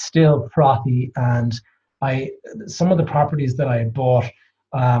still frothy, and some of the properties that I had bought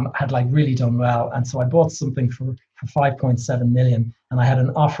had like really done well. And so I bought something for 5.7 million, and I had an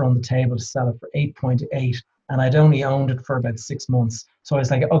offer on the table to sell it for 8.8, and I'd only owned it for about 6 months. So I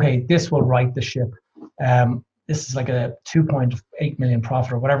was like, okay, this will right the ship. This is like a 2.8 million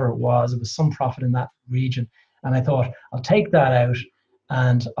profit or whatever it was. It was some profit in that region. And I thought, I'll take that out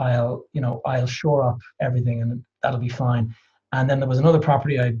and I'll shore up everything and that'll be fine. And then there was another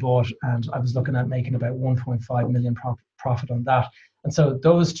property I bought and I was looking at making about 1.5 million profit on that. And so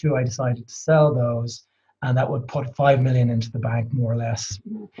those two, I decided to sell those, and that would put 5 million into the bank, more or less,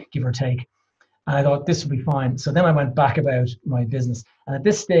 give or take. And I thought this would be fine. So then I went back about my business. And at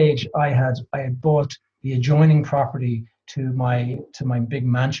this stage, I had bought the adjoining property to my big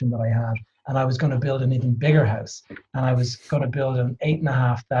mansion that I had. and I was going to build an even bigger house, and I was going to build an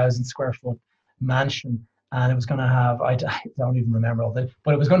 8,500 square foot mansion, and it was going to have, I don't even remember all that,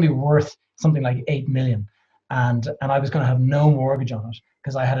 but it was going to be worth something like 8 million. And I was going to have no mortgage on it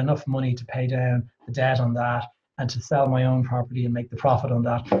because I had enough money to pay down the debt on that and to sell my own property and make the profit on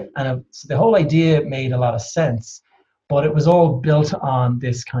that. And so the whole idea made a lot of sense, but it was all built on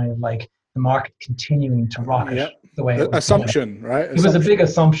this kind of like the market continuing to rocket the way it was. Assumption, right? It was a big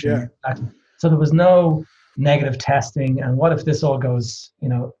assumption. Yeah. Exactly. So there was no negative testing. And what if this all goes,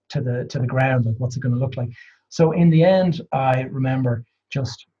 to the ground? Like, what's it going to look like? So in the end, I remember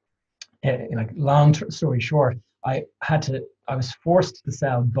just, long story short, I was forced to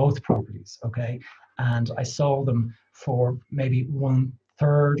sell both properties, okay? And I sold them for maybe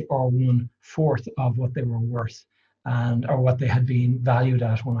 1/3 or 1/4 of what they were worth, or what they had been valued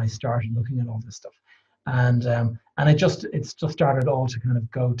at when I started looking at all this stuff. And it just started all to kind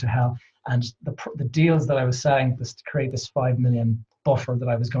of go to hell. And the deals that I was selling was to create this 5 million buffer that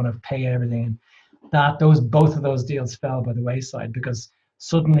I was going to pay everything. And both of those deals fell by the wayside because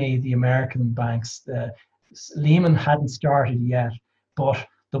suddenly the American banks, Lehman hadn't started yet, but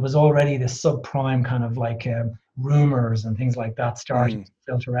there was already this subprime kind of like rumors and things like that started to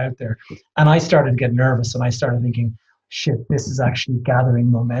filter out there. And I started to get nervous, and I started thinking, shit, this is actually gathering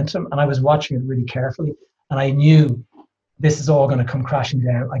momentum. And I was watching it really carefully, and I knew this is all going to come crashing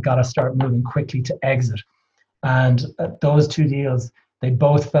down. I got to start moving quickly to exit. And those two deals, they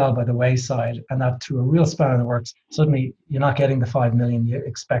both fell by the wayside, and that threw a real spanner in the works. Suddenly, you're not getting the 5 million you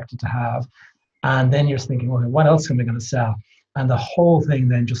expected to have. And then you're thinking, well, what else am I going to sell? And the whole thing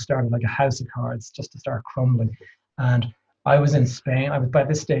then just started like a house of cards, just to start crumbling. And I was in Spain. By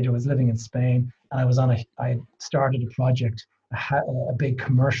this stage, I was living in Spain, and I started a project, a big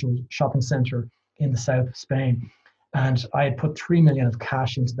commercial shopping center in the south of Spain. And I had put 3 million of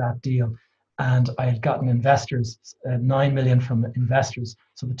cash into that deal. And I had gotten investors, 9 million from investors.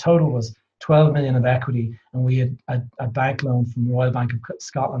 So the total was 12 million of equity. And we had a bank loan from Royal Bank of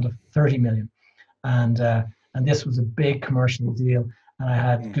Scotland of 30 million. And this was a big commercial deal. And I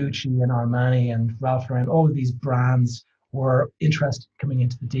had Gucci and Armani and Ralph Lauren, all of these brands were interested coming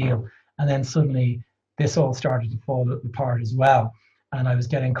into the deal. And then suddenly this all started to fall apart as well. And I was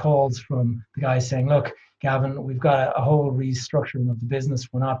getting calls from the guys saying, look, Gavin, we've got a whole restructuring of the business.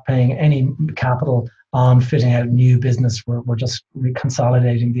 We're not paying any capital on fitting out new business. We're just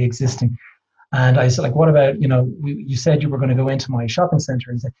consolidating the existing. And I said, like, what about, you said you were going to go into my shopping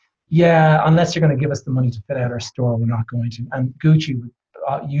center. And said, yeah, unless you're going to give us the money to fit out our store, we're not going to. And Gucci would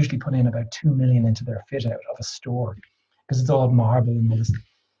usually put in about 2 million into their fit out of a store because it's all marble and all this.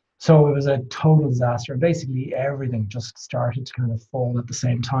 So it was a total disaster. And basically everything just started to kind of fall at the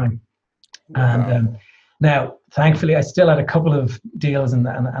same time. Wow. And now, thankfully, I still had a couple of deals, and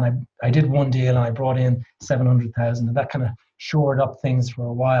I did one deal, and I brought in 700,000, and that kind of shored up things for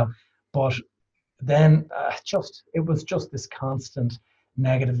a while. But then it was just this constant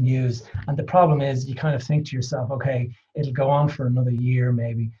negative news. And the problem is, you kind of think to yourself, okay, it'll go on for another year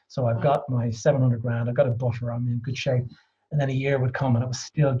maybe. So I've got my 700 grand, I've got a buffer, I'm in good shape. And then a year would come, and it was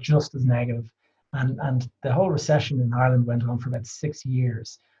still just as negative. And the whole recession in Ireland went on for about 6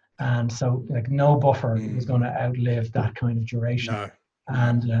 years. And so like no buffer was going to outlive that kind of duration.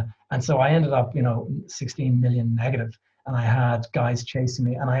 No. And so I ended up, 16 million negative, and I had guys chasing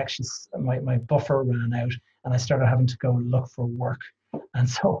me, and I actually, my buffer ran out, and I started having to go look for work. And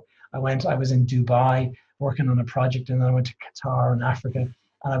so I was in Dubai working on a project, and then I went to Qatar and Africa,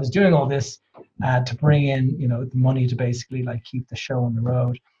 and I was doing all this to bring in, the money to basically like keep the show on the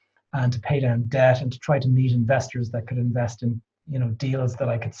road and to pay down debt and to try to meet investors that could invest in deals that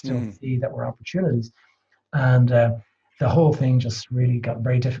I could still see that were opportunities. And the whole thing just really got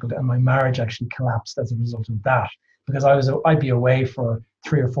very difficult. And my marriage actually collapsed as a result of that, because I'd be away for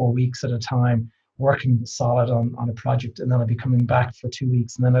 3 or 4 weeks at a time, working solid on a project, and then I'd be coming back for 2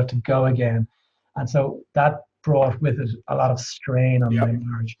 weeks, and then I'd have to go again. And so that brought with it a lot of strain on my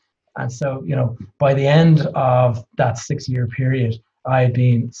marriage. And so, by the end of that 6-year period, I had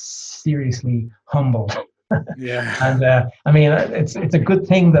been seriously humbled. Yeah. And it's a good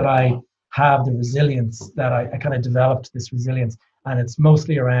thing that I have the resilience, that I kind of developed this resilience, and it's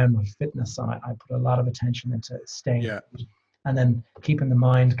mostly around my fitness. And I put a lot of attention into staying fit, and then keeping the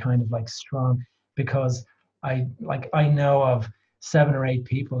mind kind of like strong, because I know of 7 or 8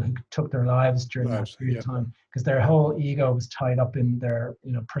 people who took their lives during that period of time, because their whole ego was tied up in their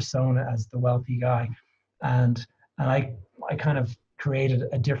persona as the wealthy guy, and I kind of created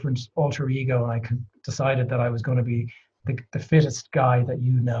a different alter ego, and I decided that I was going to be the fittest guy that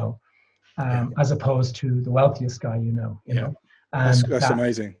as opposed to the wealthiest guy, you know. And that's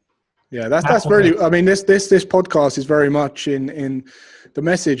amazing. Yeah, that's really. I mean, this podcast is very much in the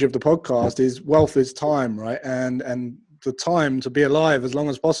message of the podcast is wealth is time, right? And the time to be alive as long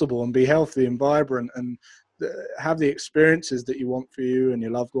as possible and be healthy and vibrant and have the experiences that you want for you and your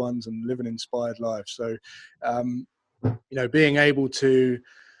loved ones and live an inspired life. So, being able to,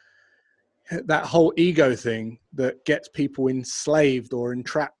 that whole ego thing that gets people enslaved or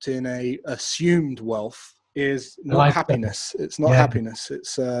entrapped in a assumed wealth is not happiness. It's not happiness.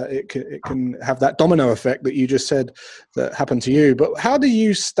 It's it can have that domino effect that you just said that happened to you. But how do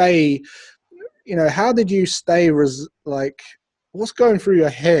you stay? How did you stay? What's going through your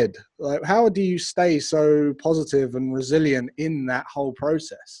head? Like, how do you stay so positive and resilient in that whole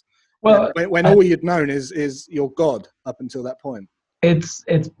process? Well, when all you'd known is your God up until that point. It's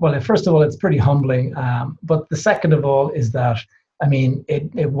well, first of all, it's pretty humbling. But the second of all is that, I mean,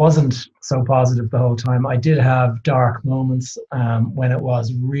 it wasn't so positive the whole time. I did have dark moments when it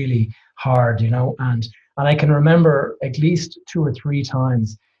was really hard, and I can remember at least 2 or 3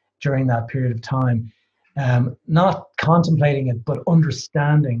 times during that period of time, not contemplating it, but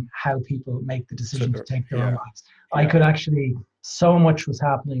understanding how people make the decision to take their own lives. Yeah. I could actually, so much was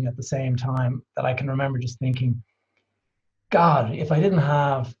happening at the same time that I can remember just thinking, God, if I didn't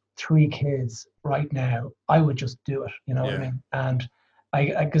have 3 kids right now, I would just do it. You know what I mean? And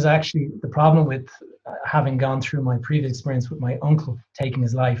because actually the problem with having gone through my previous experience with my uncle taking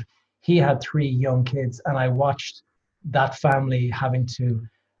his life, he had 3 young kids, and I watched that family having to,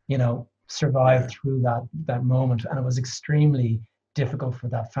 survive through that moment, and it was extremely difficult for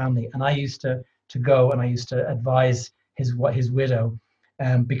that family. And I used to go and I used to advise his widow,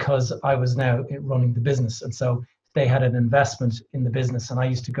 because I was now running the business, and so they had an investment in the business, and I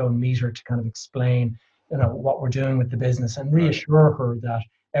used to go and meet her to kind of explain, what we're doing with the business and reassure her that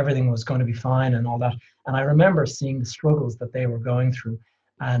everything was going to be fine and all that. And I remember seeing the struggles that they were going through.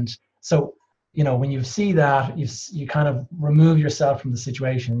 And so, when you see that, you kind of remove yourself from the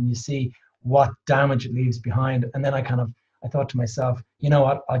situation and you see what damage it leaves behind. And then I thought to myself, you know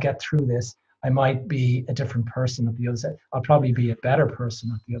what, I'll get through this. I might be a different person at the other side. I'll probably be a better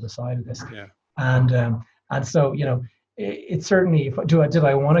person at the other side of this. Yeah. And so, it certainly, did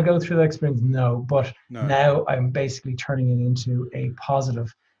I want to go through that experience? No, but now I'm basically turning it into a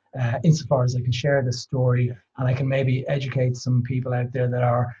positive, insofar as I can share this story and I can maybe educate some people out there that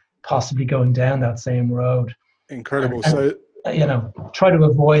are possibly going down that same road. Incredible. And, try to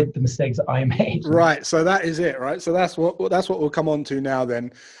avoid the mistakes I made. Right. So that is it, right? So that's what we'll come on to now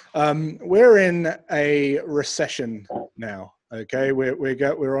then. We're in a recession now. Okay,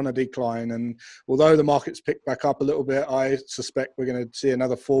 we're on a decline, and although the market's picked back up a little bit, I suspect we're going to see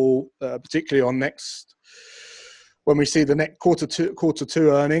another fall, particularly on when we see the next quarter two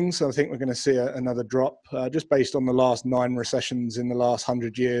earnings. I think we're going to see another drop, just based on the last 9 recessions in the last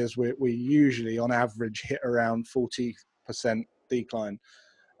 100 years. We usually, on average, hit around 40% decline.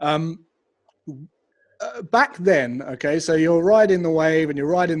 Back then, okay, so you're riding the wave,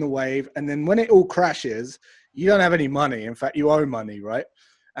 and then when it all crashes, you don't have any money. In fact, you owe money, right?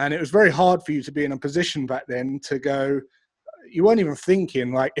 And it was very hard for you to be in a position back then to go, you weren't even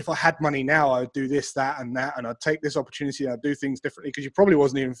thinking, like, if I had money now, I'd do this, that, and I'd take this opportunity and I'd do things differently, because you probably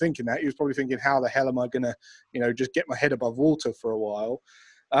wasn't even thinking that. You was probably thinking, how the hell am I going to, just get my head above water for a while?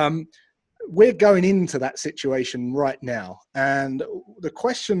 We're going into that situation right now. And the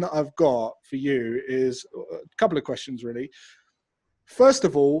question that I've got for you is a couple of questions, really. First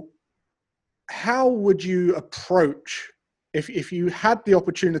of all, how would you approach, if you had the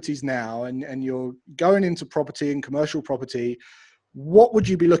opportunities now and you're going into property and commercial property, what would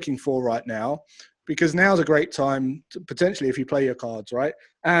you be looking for right now? Because now's a great time to potentially, if you play your cards, right?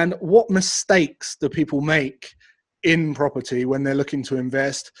 And what mistakes do people make in property when they're looking to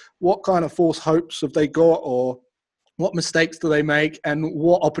invest? What kind of false hopes have they got, or what mistakes do they make, and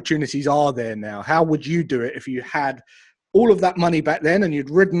what opportunities are there now? How would you do it if you had all of that money back then and you'd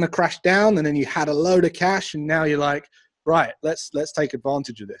ridden the crash down, and then you had a load of cash, and now you're like, right, let's take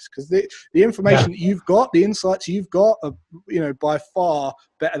advantage of this? Because the information that you've got, the insights you've got are, by far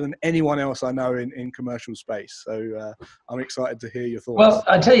better than anyone else I know in commercial space. So I'm excited to hear your thoughts. Well,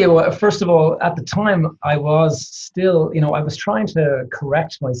 I tell you what, first of all, at the time I was still, I was trying to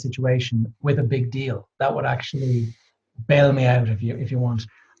correct my situation with a big deal that would actually bail me out, if you want.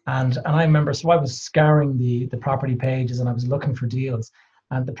 And I remember, so I was scouring the property pages and I was looking for deals.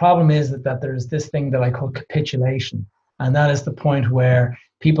 And the problem is that there's this thing that I call capitulation. And that is the point where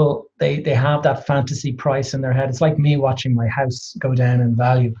people, they have that fantasy price in their head. It's like me watching my house go down in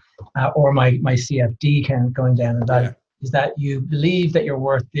value, or my CFD count going down in value. Is that you believe that you're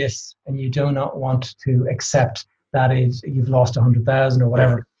worth this, and you do not want to accept that you've lost 100,000 or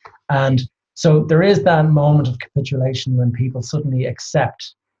whatever. And so there is that moment of capitulation when people suddenly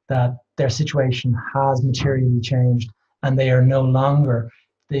accept that their situation has materially changed and they are no longer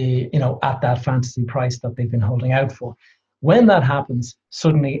at that fantasy price that they've been holding out for. When that happens,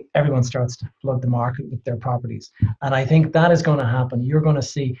 suddenly everyone starts to flood the market with their properties. And I think that is going to happen. You're going to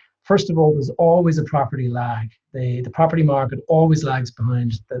see, first of all, there's always a property lag. The property market always lags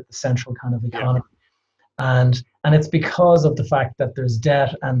behind the central kind of economy. Yeah. And it's because of the fact that there's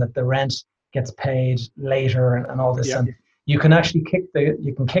debt and that the rent gets paid later and all this. Yeah. And you can actually kick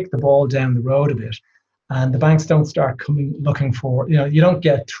the ball down the road a bit. And the banks don't start looking for, you don't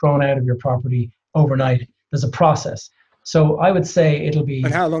get thrown out of your property overnight. There's a process. So I would say it'll be...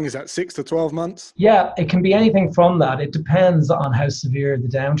 And how long is that, 6 to 12 months? Yeah, it can be anything from that. It depends on how severe the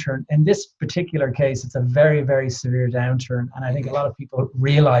downturn. In this particular case, it's a very, very severe downturn. And I think a lot of people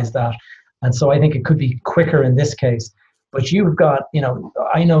realize that. And so I think it could be quicker in this case. But you've got,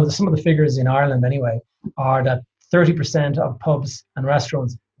 I know some of the figures in Ireland anyway, are that 30% of pubs and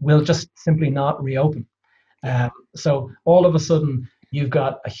restaurants will just simply not reopen. So all of a sudden, you've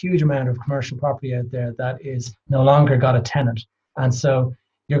got a huge amount of commercial property out there that is no longer got a tenant. And so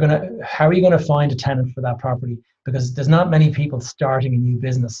how are you going to find a tenant for that property? Because there's not many people starting a new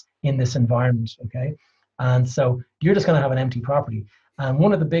business in this environment, okay? And so you're just going to have an empty property. And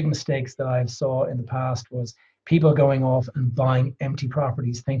one of the big mistakes that I saw in the past was people going off and buying empty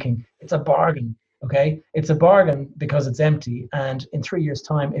properties thinking it's a bargain, okay? It's a bargain because it's empty, and in 3 years'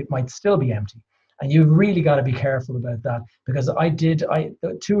 time, it might still be empty. And you've really got to be careful about that, because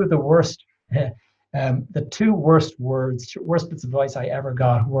the two worst bits of advice I ever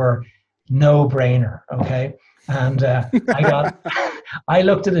got were no brainer. Okay. And I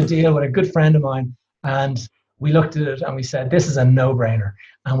looked at a deal with a good friend of mine, and we looked at it and we said, this is a no brainer.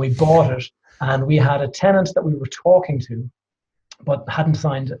 And we bought it, and we had a tenant that we were talking to, but hadn't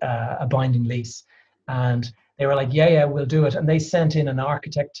signed a binding lease. And they were like, yeah, we'll do it. And they sent in an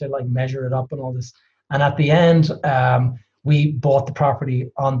architect to measure it up and all this. And at the end, we bought the property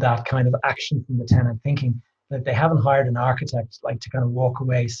on that kind of action from the tenant, thinking that they haven't hired an architect to kind of walk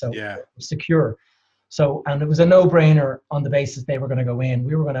away. So secure. So, and it was a no-brainer on the basis they were going to go in.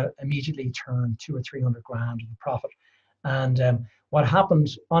 We were going to immediately turn 200 or 300 grand of the profit. And what happened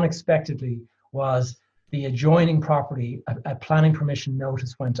unexpectedly was the adjoining property, a planning permission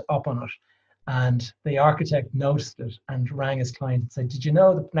notice went up on it. And the architect noticed it and rang his client and said, did you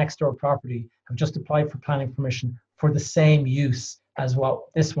know the next door property have just applied for planning permission for the same use as what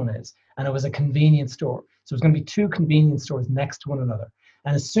this one is? And it was a convenience store. So it was going to be 2 convenience stores next to one another.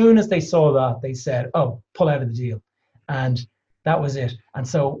 And as soon as they saw that, they said, oh, pull out of the deal. And that was it. And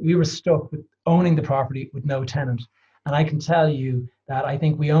so we were stuck with owning the property with no tenant. And I can tell you that I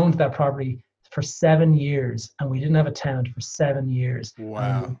think we owned that property for 7 years, and we didn't have a tenant for 7 years. Wow.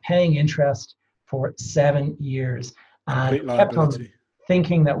 And we were paying interest for 7 years. And kept on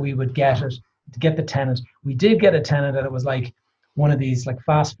thinking that we would get the tenant. We did get a tenant, and it was like one of these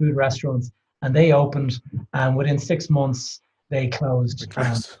fast food restaurants, and they opened, and within 6 months they closed.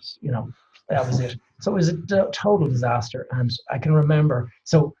 And, that was it. So it was a total disaster. And I can remember,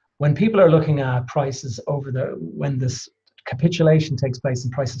 so when people are looking at prices when this capitulation takes place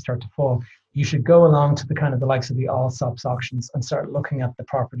and prices start to fall, you should go along to the likes of the Allsops auctions and start looking at the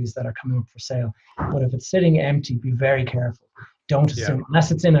properties that are coming up for sale. But if it's sitting empty, be very careful. Don't assume,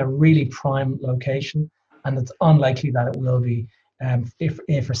 unless it's in a really prime location, and it's unlikely that it will be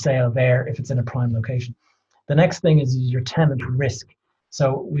if for sale there if it's in a prime location. The next thing is your tenant risk.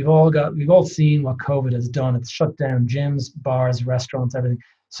 So we've all seen what COVID has done. It's shut down gyms, bars, restaurants, everything.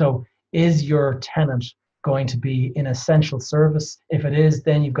 So is your tenant going to be in essential service? If it is,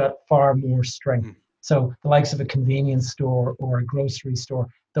 then you've got far more strength. So the likes of a convenience store or a grocery store,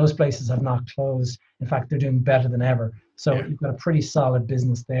 those places have not closed. In fact, they're doing better than ever. So you've got a pretty solid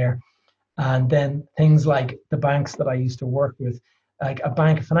business there. And then things like the banks that I used to work with, like a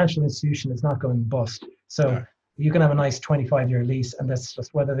financial institution is not going bust. So you can have a nice 25-year lease, and that's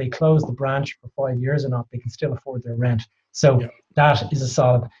just whether they close the branch for 5 years or not, they can still afford their rent. So that is a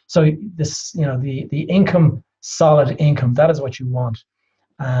solid. So this, the income, solid income, that is what you want.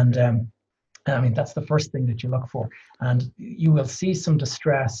 And I mean, that's the first thing that you look for. And you will see some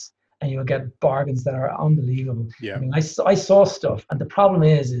distress, and you'll get bargains that are unbelievable. I mean, I saw stuff, and the problem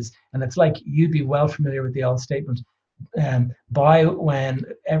is, and it's like you'd be well familiar with the old statement,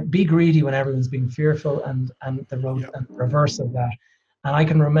 be greedy when everyone's being fearful, and the reverse of that. And I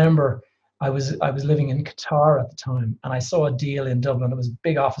can remember I was living in Qatar at the time, and I saw a deal in Dublin. It was a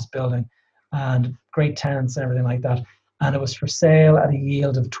big office building and great tenants and everything like that. And it was for sale at a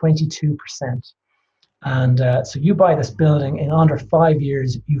yield of 22%. And so you buy this building in under 5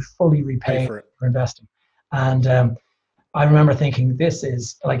 years, you fully repay for it. for investing. And I remember thinking this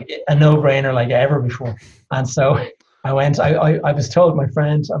is like a no-brainer like ever before. And so I went, I was told, my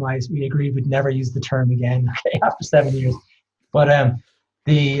friend and we agreed we'd never use the term again, okay, after 7 years. But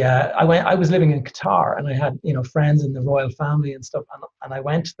I was living in Qatar, and I had, friends in the royal family and stuff. And I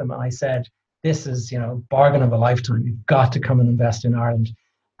went to them and I said, this is, bargain of a lifetime. You've got to come and invest in Ireland.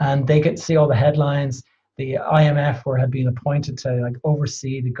 And they get to see all the headlines. The IMF had been appointed to like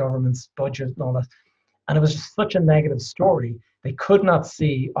oversee the government's budget and all that. And it was just such a negative story. They could not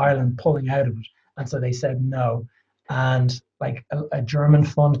see Ireland pulling out of it. And so they said no. And like a German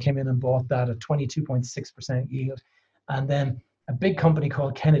fund came in and bought that at 22.6% yield. And then a big company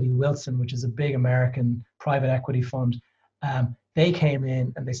called Kennedy Wilson, which is a big American private equity fund, they came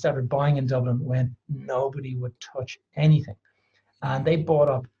in and they started buying in Dublin when nobody would touch anything. And they bought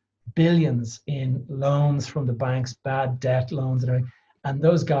up billions in loans from the banks, bad debt loans and everything. And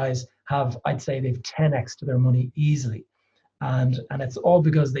those guys have, I'd say they've 10x to their money easily. And it's all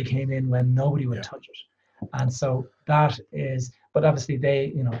because they came in when nobody would touch it. And so that is, but obviously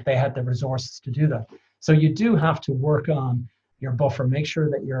they had the resources to do that. So you do have to work on your buffer, make sure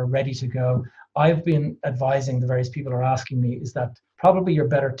that you're ready to go. I've been advising the various people are asking me is that probably you're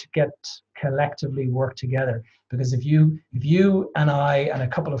better to get collectively work together, because if you and I and a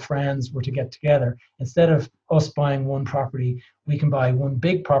couple of friends were to get together, instead of us buying one property, we can buy one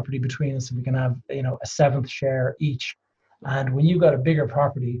big property between us, and we can have a seventh share each. And when you've got a bigger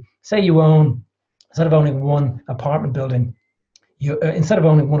property, say you own, instead of owning one apartment building, instead of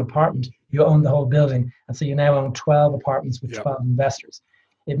owning one apartment, you own the whole building, and so you now own 12 apartments with 12 investors.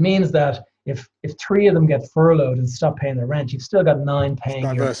 It means that if 3 of them get furloughed and stop paying their rent, you've still got 9 paying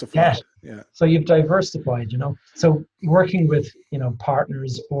your debt. Yeah. So you've diversified, So working with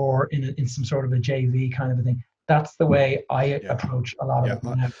partners or in some sort of a JV kind of a thing, that's the way I approach a lot of it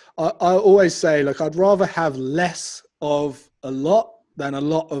now. I always say, look, I'd rather have less of a lot than a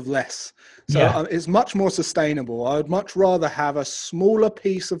lot of less. So it's much more sustainable. I would much rather have a smaller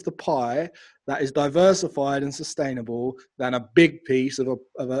piece of the pie that is diversified and sustainable than a big piece of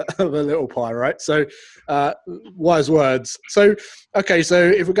a little pie, right? So wise words. So, okay, so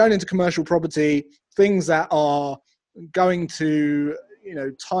if we're going into commercial property, things that are going to,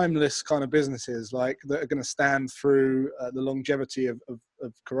 timeless kind of businesses, like that are going to stand through the longevity of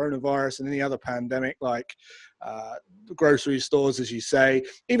coronavirus and any other pandemic, like grocery stores, as you say,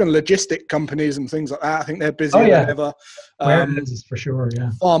 even logistic companies and things like that. I think they're busier than ever. Warehouses for sure,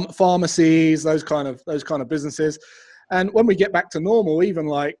 Pharmacies, those kind of businesses. And when we get back to normal, even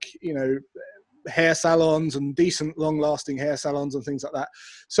like hair salons and decent, long-lasting hair salons and things like that.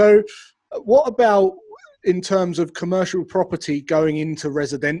 So, what about in terms of commercial property going into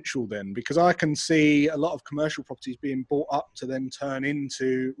residential then? Because I can see a lot of commercial properties being bought up to then turn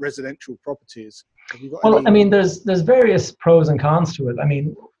into residential properties. Well, I mean, there's various pros and cons to it. I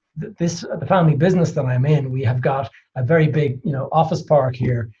mean, the family business that I'm in, we have got a very big, office park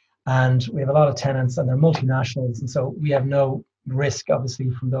here, and we have a lot of tenants, and they're multinationals, and so we have no risk,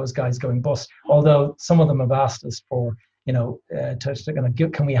 obviously, from those guys going bust. Although some of them have asked us for,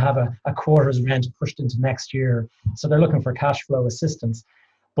 can we have a quarter's rent pushed into next year? So they're looking for cash flow assistance.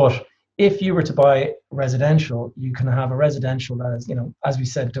 But if you were to buy residential, you can have a residential that is, as we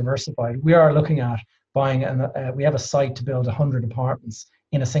said, diversified. We are looking at buying, we have a site to build 100 apartments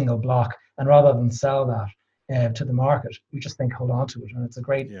in a single block, and rather than sell that to the market, we just think hold on to it, and it's a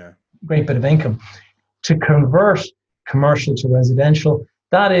great bit of income. To convert commercial to residential,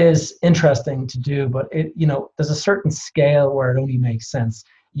 that is interesting to do, but there's a certain scale where it only makes sense.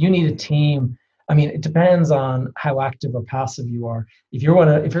 You need a team. I mean, it depends on how active or passive you are. If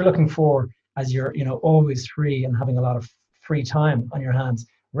you're looking for, as you're always free and having a lot of free time on your hands,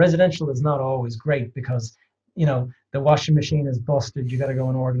 residential is not always great because the washing machine is busted. You got to go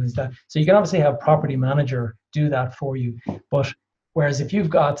and organize that. So you can obviously have a property manager do that for you. But whereas if you've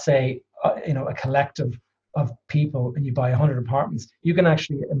got, say, a collective of people and you buy 100 apartments, you can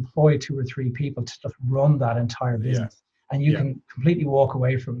actually employ 2 or 3 people to just run that entire business, and you can completely walk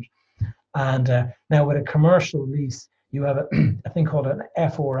away from it. And now with a commercial lease, you have a thing called an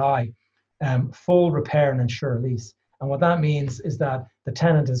FRI, full repair and insure lease. And what that means is that the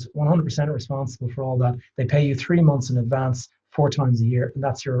tenant is 100% responsible for all that. They pay you 3 months in advance, 4 times a year, and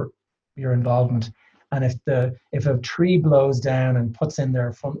that's your involvement. And if a tree blows down and puts in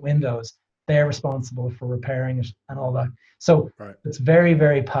their front windows, they're responsible for repairing it and all that. So it's very,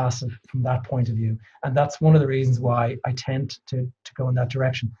 very passive from that point of view. And that's one of the reasons why I tend to go in that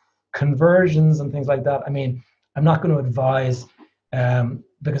direction. Conversions and things like that, I mean, I'm not going to advise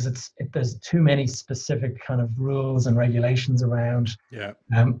because there's too many specific kind of rules and regulations around. Yeah.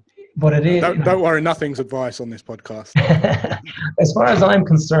 But it is. Don't worry, nothing's advice on this podcast. As far as I'm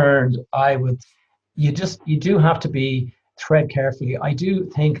concerned, you do have to tread carefully. I do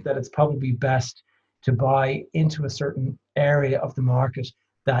think that it's probably best to buy into a certain area of the market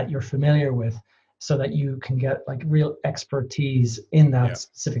that you're familiar with, so that you can get like real expertise in that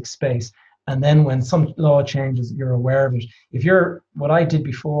specific space. And then when some law changes, you're aware of it. If you're, what I did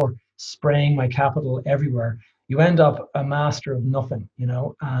before, spraying my capital everywhere, you end up a master of nothing,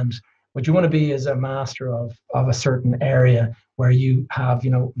 and what you want to be is a master of a certain area where you have,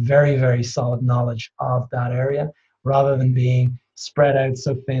 very, very solid knowledge of that area, rather than being spread out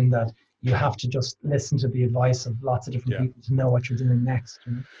so thin that you have to just listen to the advice of lots of different people to know what you're doing next.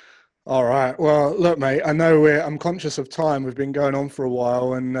 All right. Well, look, mate, I know I'm conscious of time. We've been going on for a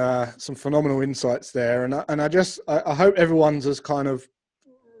while, and some phenomenal insights there. And I hope everyone's as kind of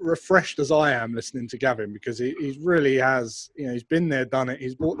refreshed as I am listening to Gavin, because he really has, he's been there, done it.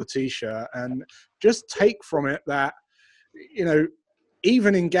 He's bought the t-shirt, and just take from it that,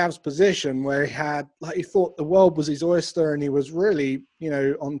 even in Gav's position, where he thought the world was his oyster, and he was really,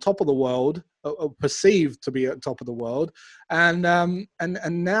 on top of the world, or perceived to be at the top of the world. And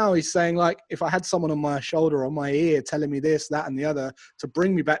now he's saying, like, if I had someone on my shoulder, on my ear, telling me this, that, and the other to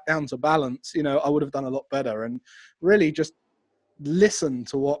bring me back down to balance, I would have done a lot better. And really just listen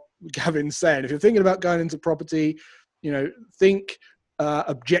to what Gavin's saying. If you're thinking about going into property, think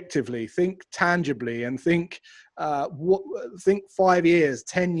objectively, think tangibly, and think 5 years,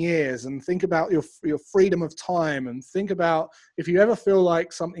 10 years, and think about your freedom of time, and think about, if you ever feel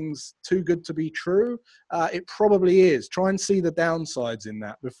like something's too good to be true, it probably is. Try and see the downsides in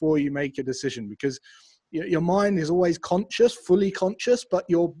that before you make a decision, because your mind is always conscious, fully conscious, but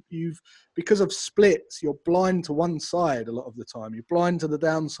because of splits, you're blind to one side a lot of the time. You're blind to the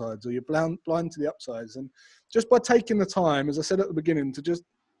downsides, or you're blind to the upsides. And just by taking the time, as I said at the beginning, to just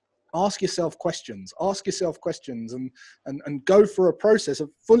ask yourself questions, and go through a process of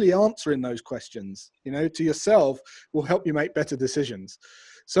fully answering those questions, to yourself, will help you make better decisions.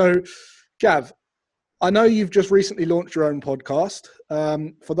 So, Gav, I know you've just recently launched your own podcast.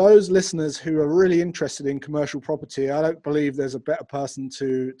 For those listeners who are really interested in commercial property, I don't believe there's a better person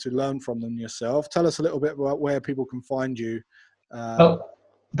to learn from than yourself. Tell us a little bit about where people can find you. Well,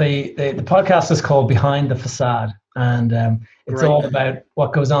 the podcast is called Behind the Facade, and it's all about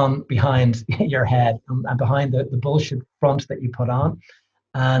what goes on behind your head and behind the bullshit front that you put on.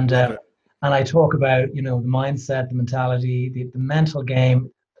 And I talk about, the mindset, the mentality, the mental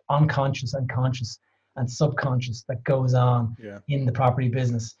game, unconscious and conscious and subconscious that goes on in the property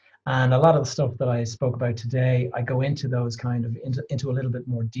business. And a lot of the stuff that I spoke about today, I go into those kind of into a little bit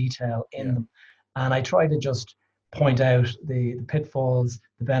more detail in them. And I try to just point out the pitfalls,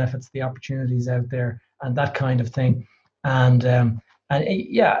 the benefits, the opportunities out there, and that kind of thing. And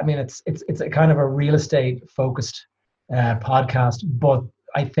it's a kind of a real estate focused podcast, but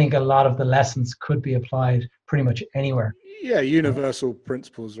I think a lot of the lessons could be applied pretty much anywhere. Yeah, universal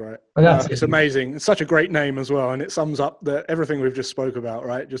principles, right? It's amazing. It's such a great name as well, and it sums up everything we've just spoke about,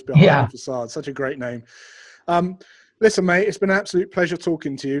 right? Just behind the facade. Such a great name. Listen, mate, it's been an absolute pleasure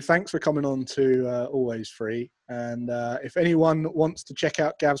talking to you. Thanks for coming on to Always Free. And if anyone wants to check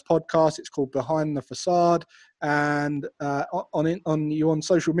out Gav's podcast, it's called Behind the Facade. And on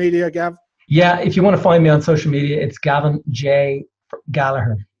social media, Gav? Yeah, if you want to find me on social media, it's Gavin J.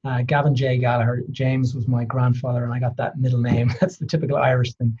 Gallagher. Gavin J. Gallagher. James was my grandfather, and I got that middle name. That's the typical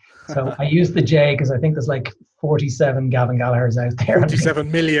Irish thing. So I use the J because I think there's like 47 Gavin Gallaghers out there.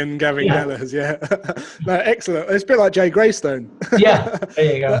 47 million Gavin Gallaghers, No, excellent. It's a bit like Jay Graystone. Yeah,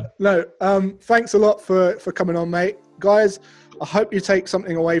 there you go. Thanks a lot for coming on, mate. Guys, I hope you take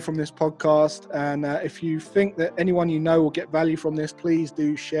something away from this podcast. And if you think that anyone you know will get value from this, please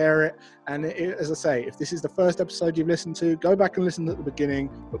do share it. And as I say, if this is the first episode you've listened to, go back and listen at the beginning.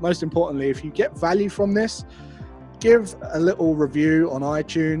 But most importantly, if you get value from this, give a little review on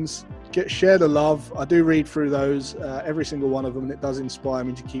iTunes. Share the love. I do read through those, every single one of them, and it does inspire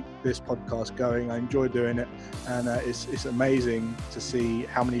me to keep this podcast going. I enjoy doing it, and it's amazing to see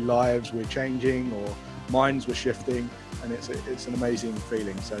how many lives we're changing or minds we're shifting, and it's an amazing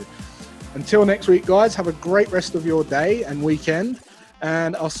feeling. So until next week, guys, have a great rest of your day and weekend,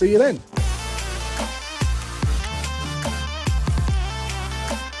 and I'll see you then.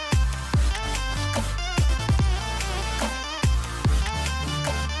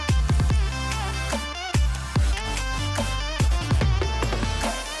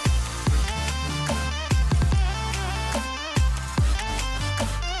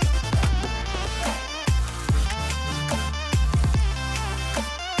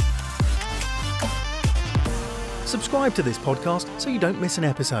 subscribe to this podcast so you don't miss an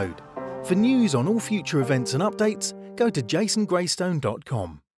episode. For news on all future events and updates, go to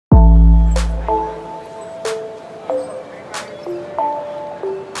jasongraystone.com.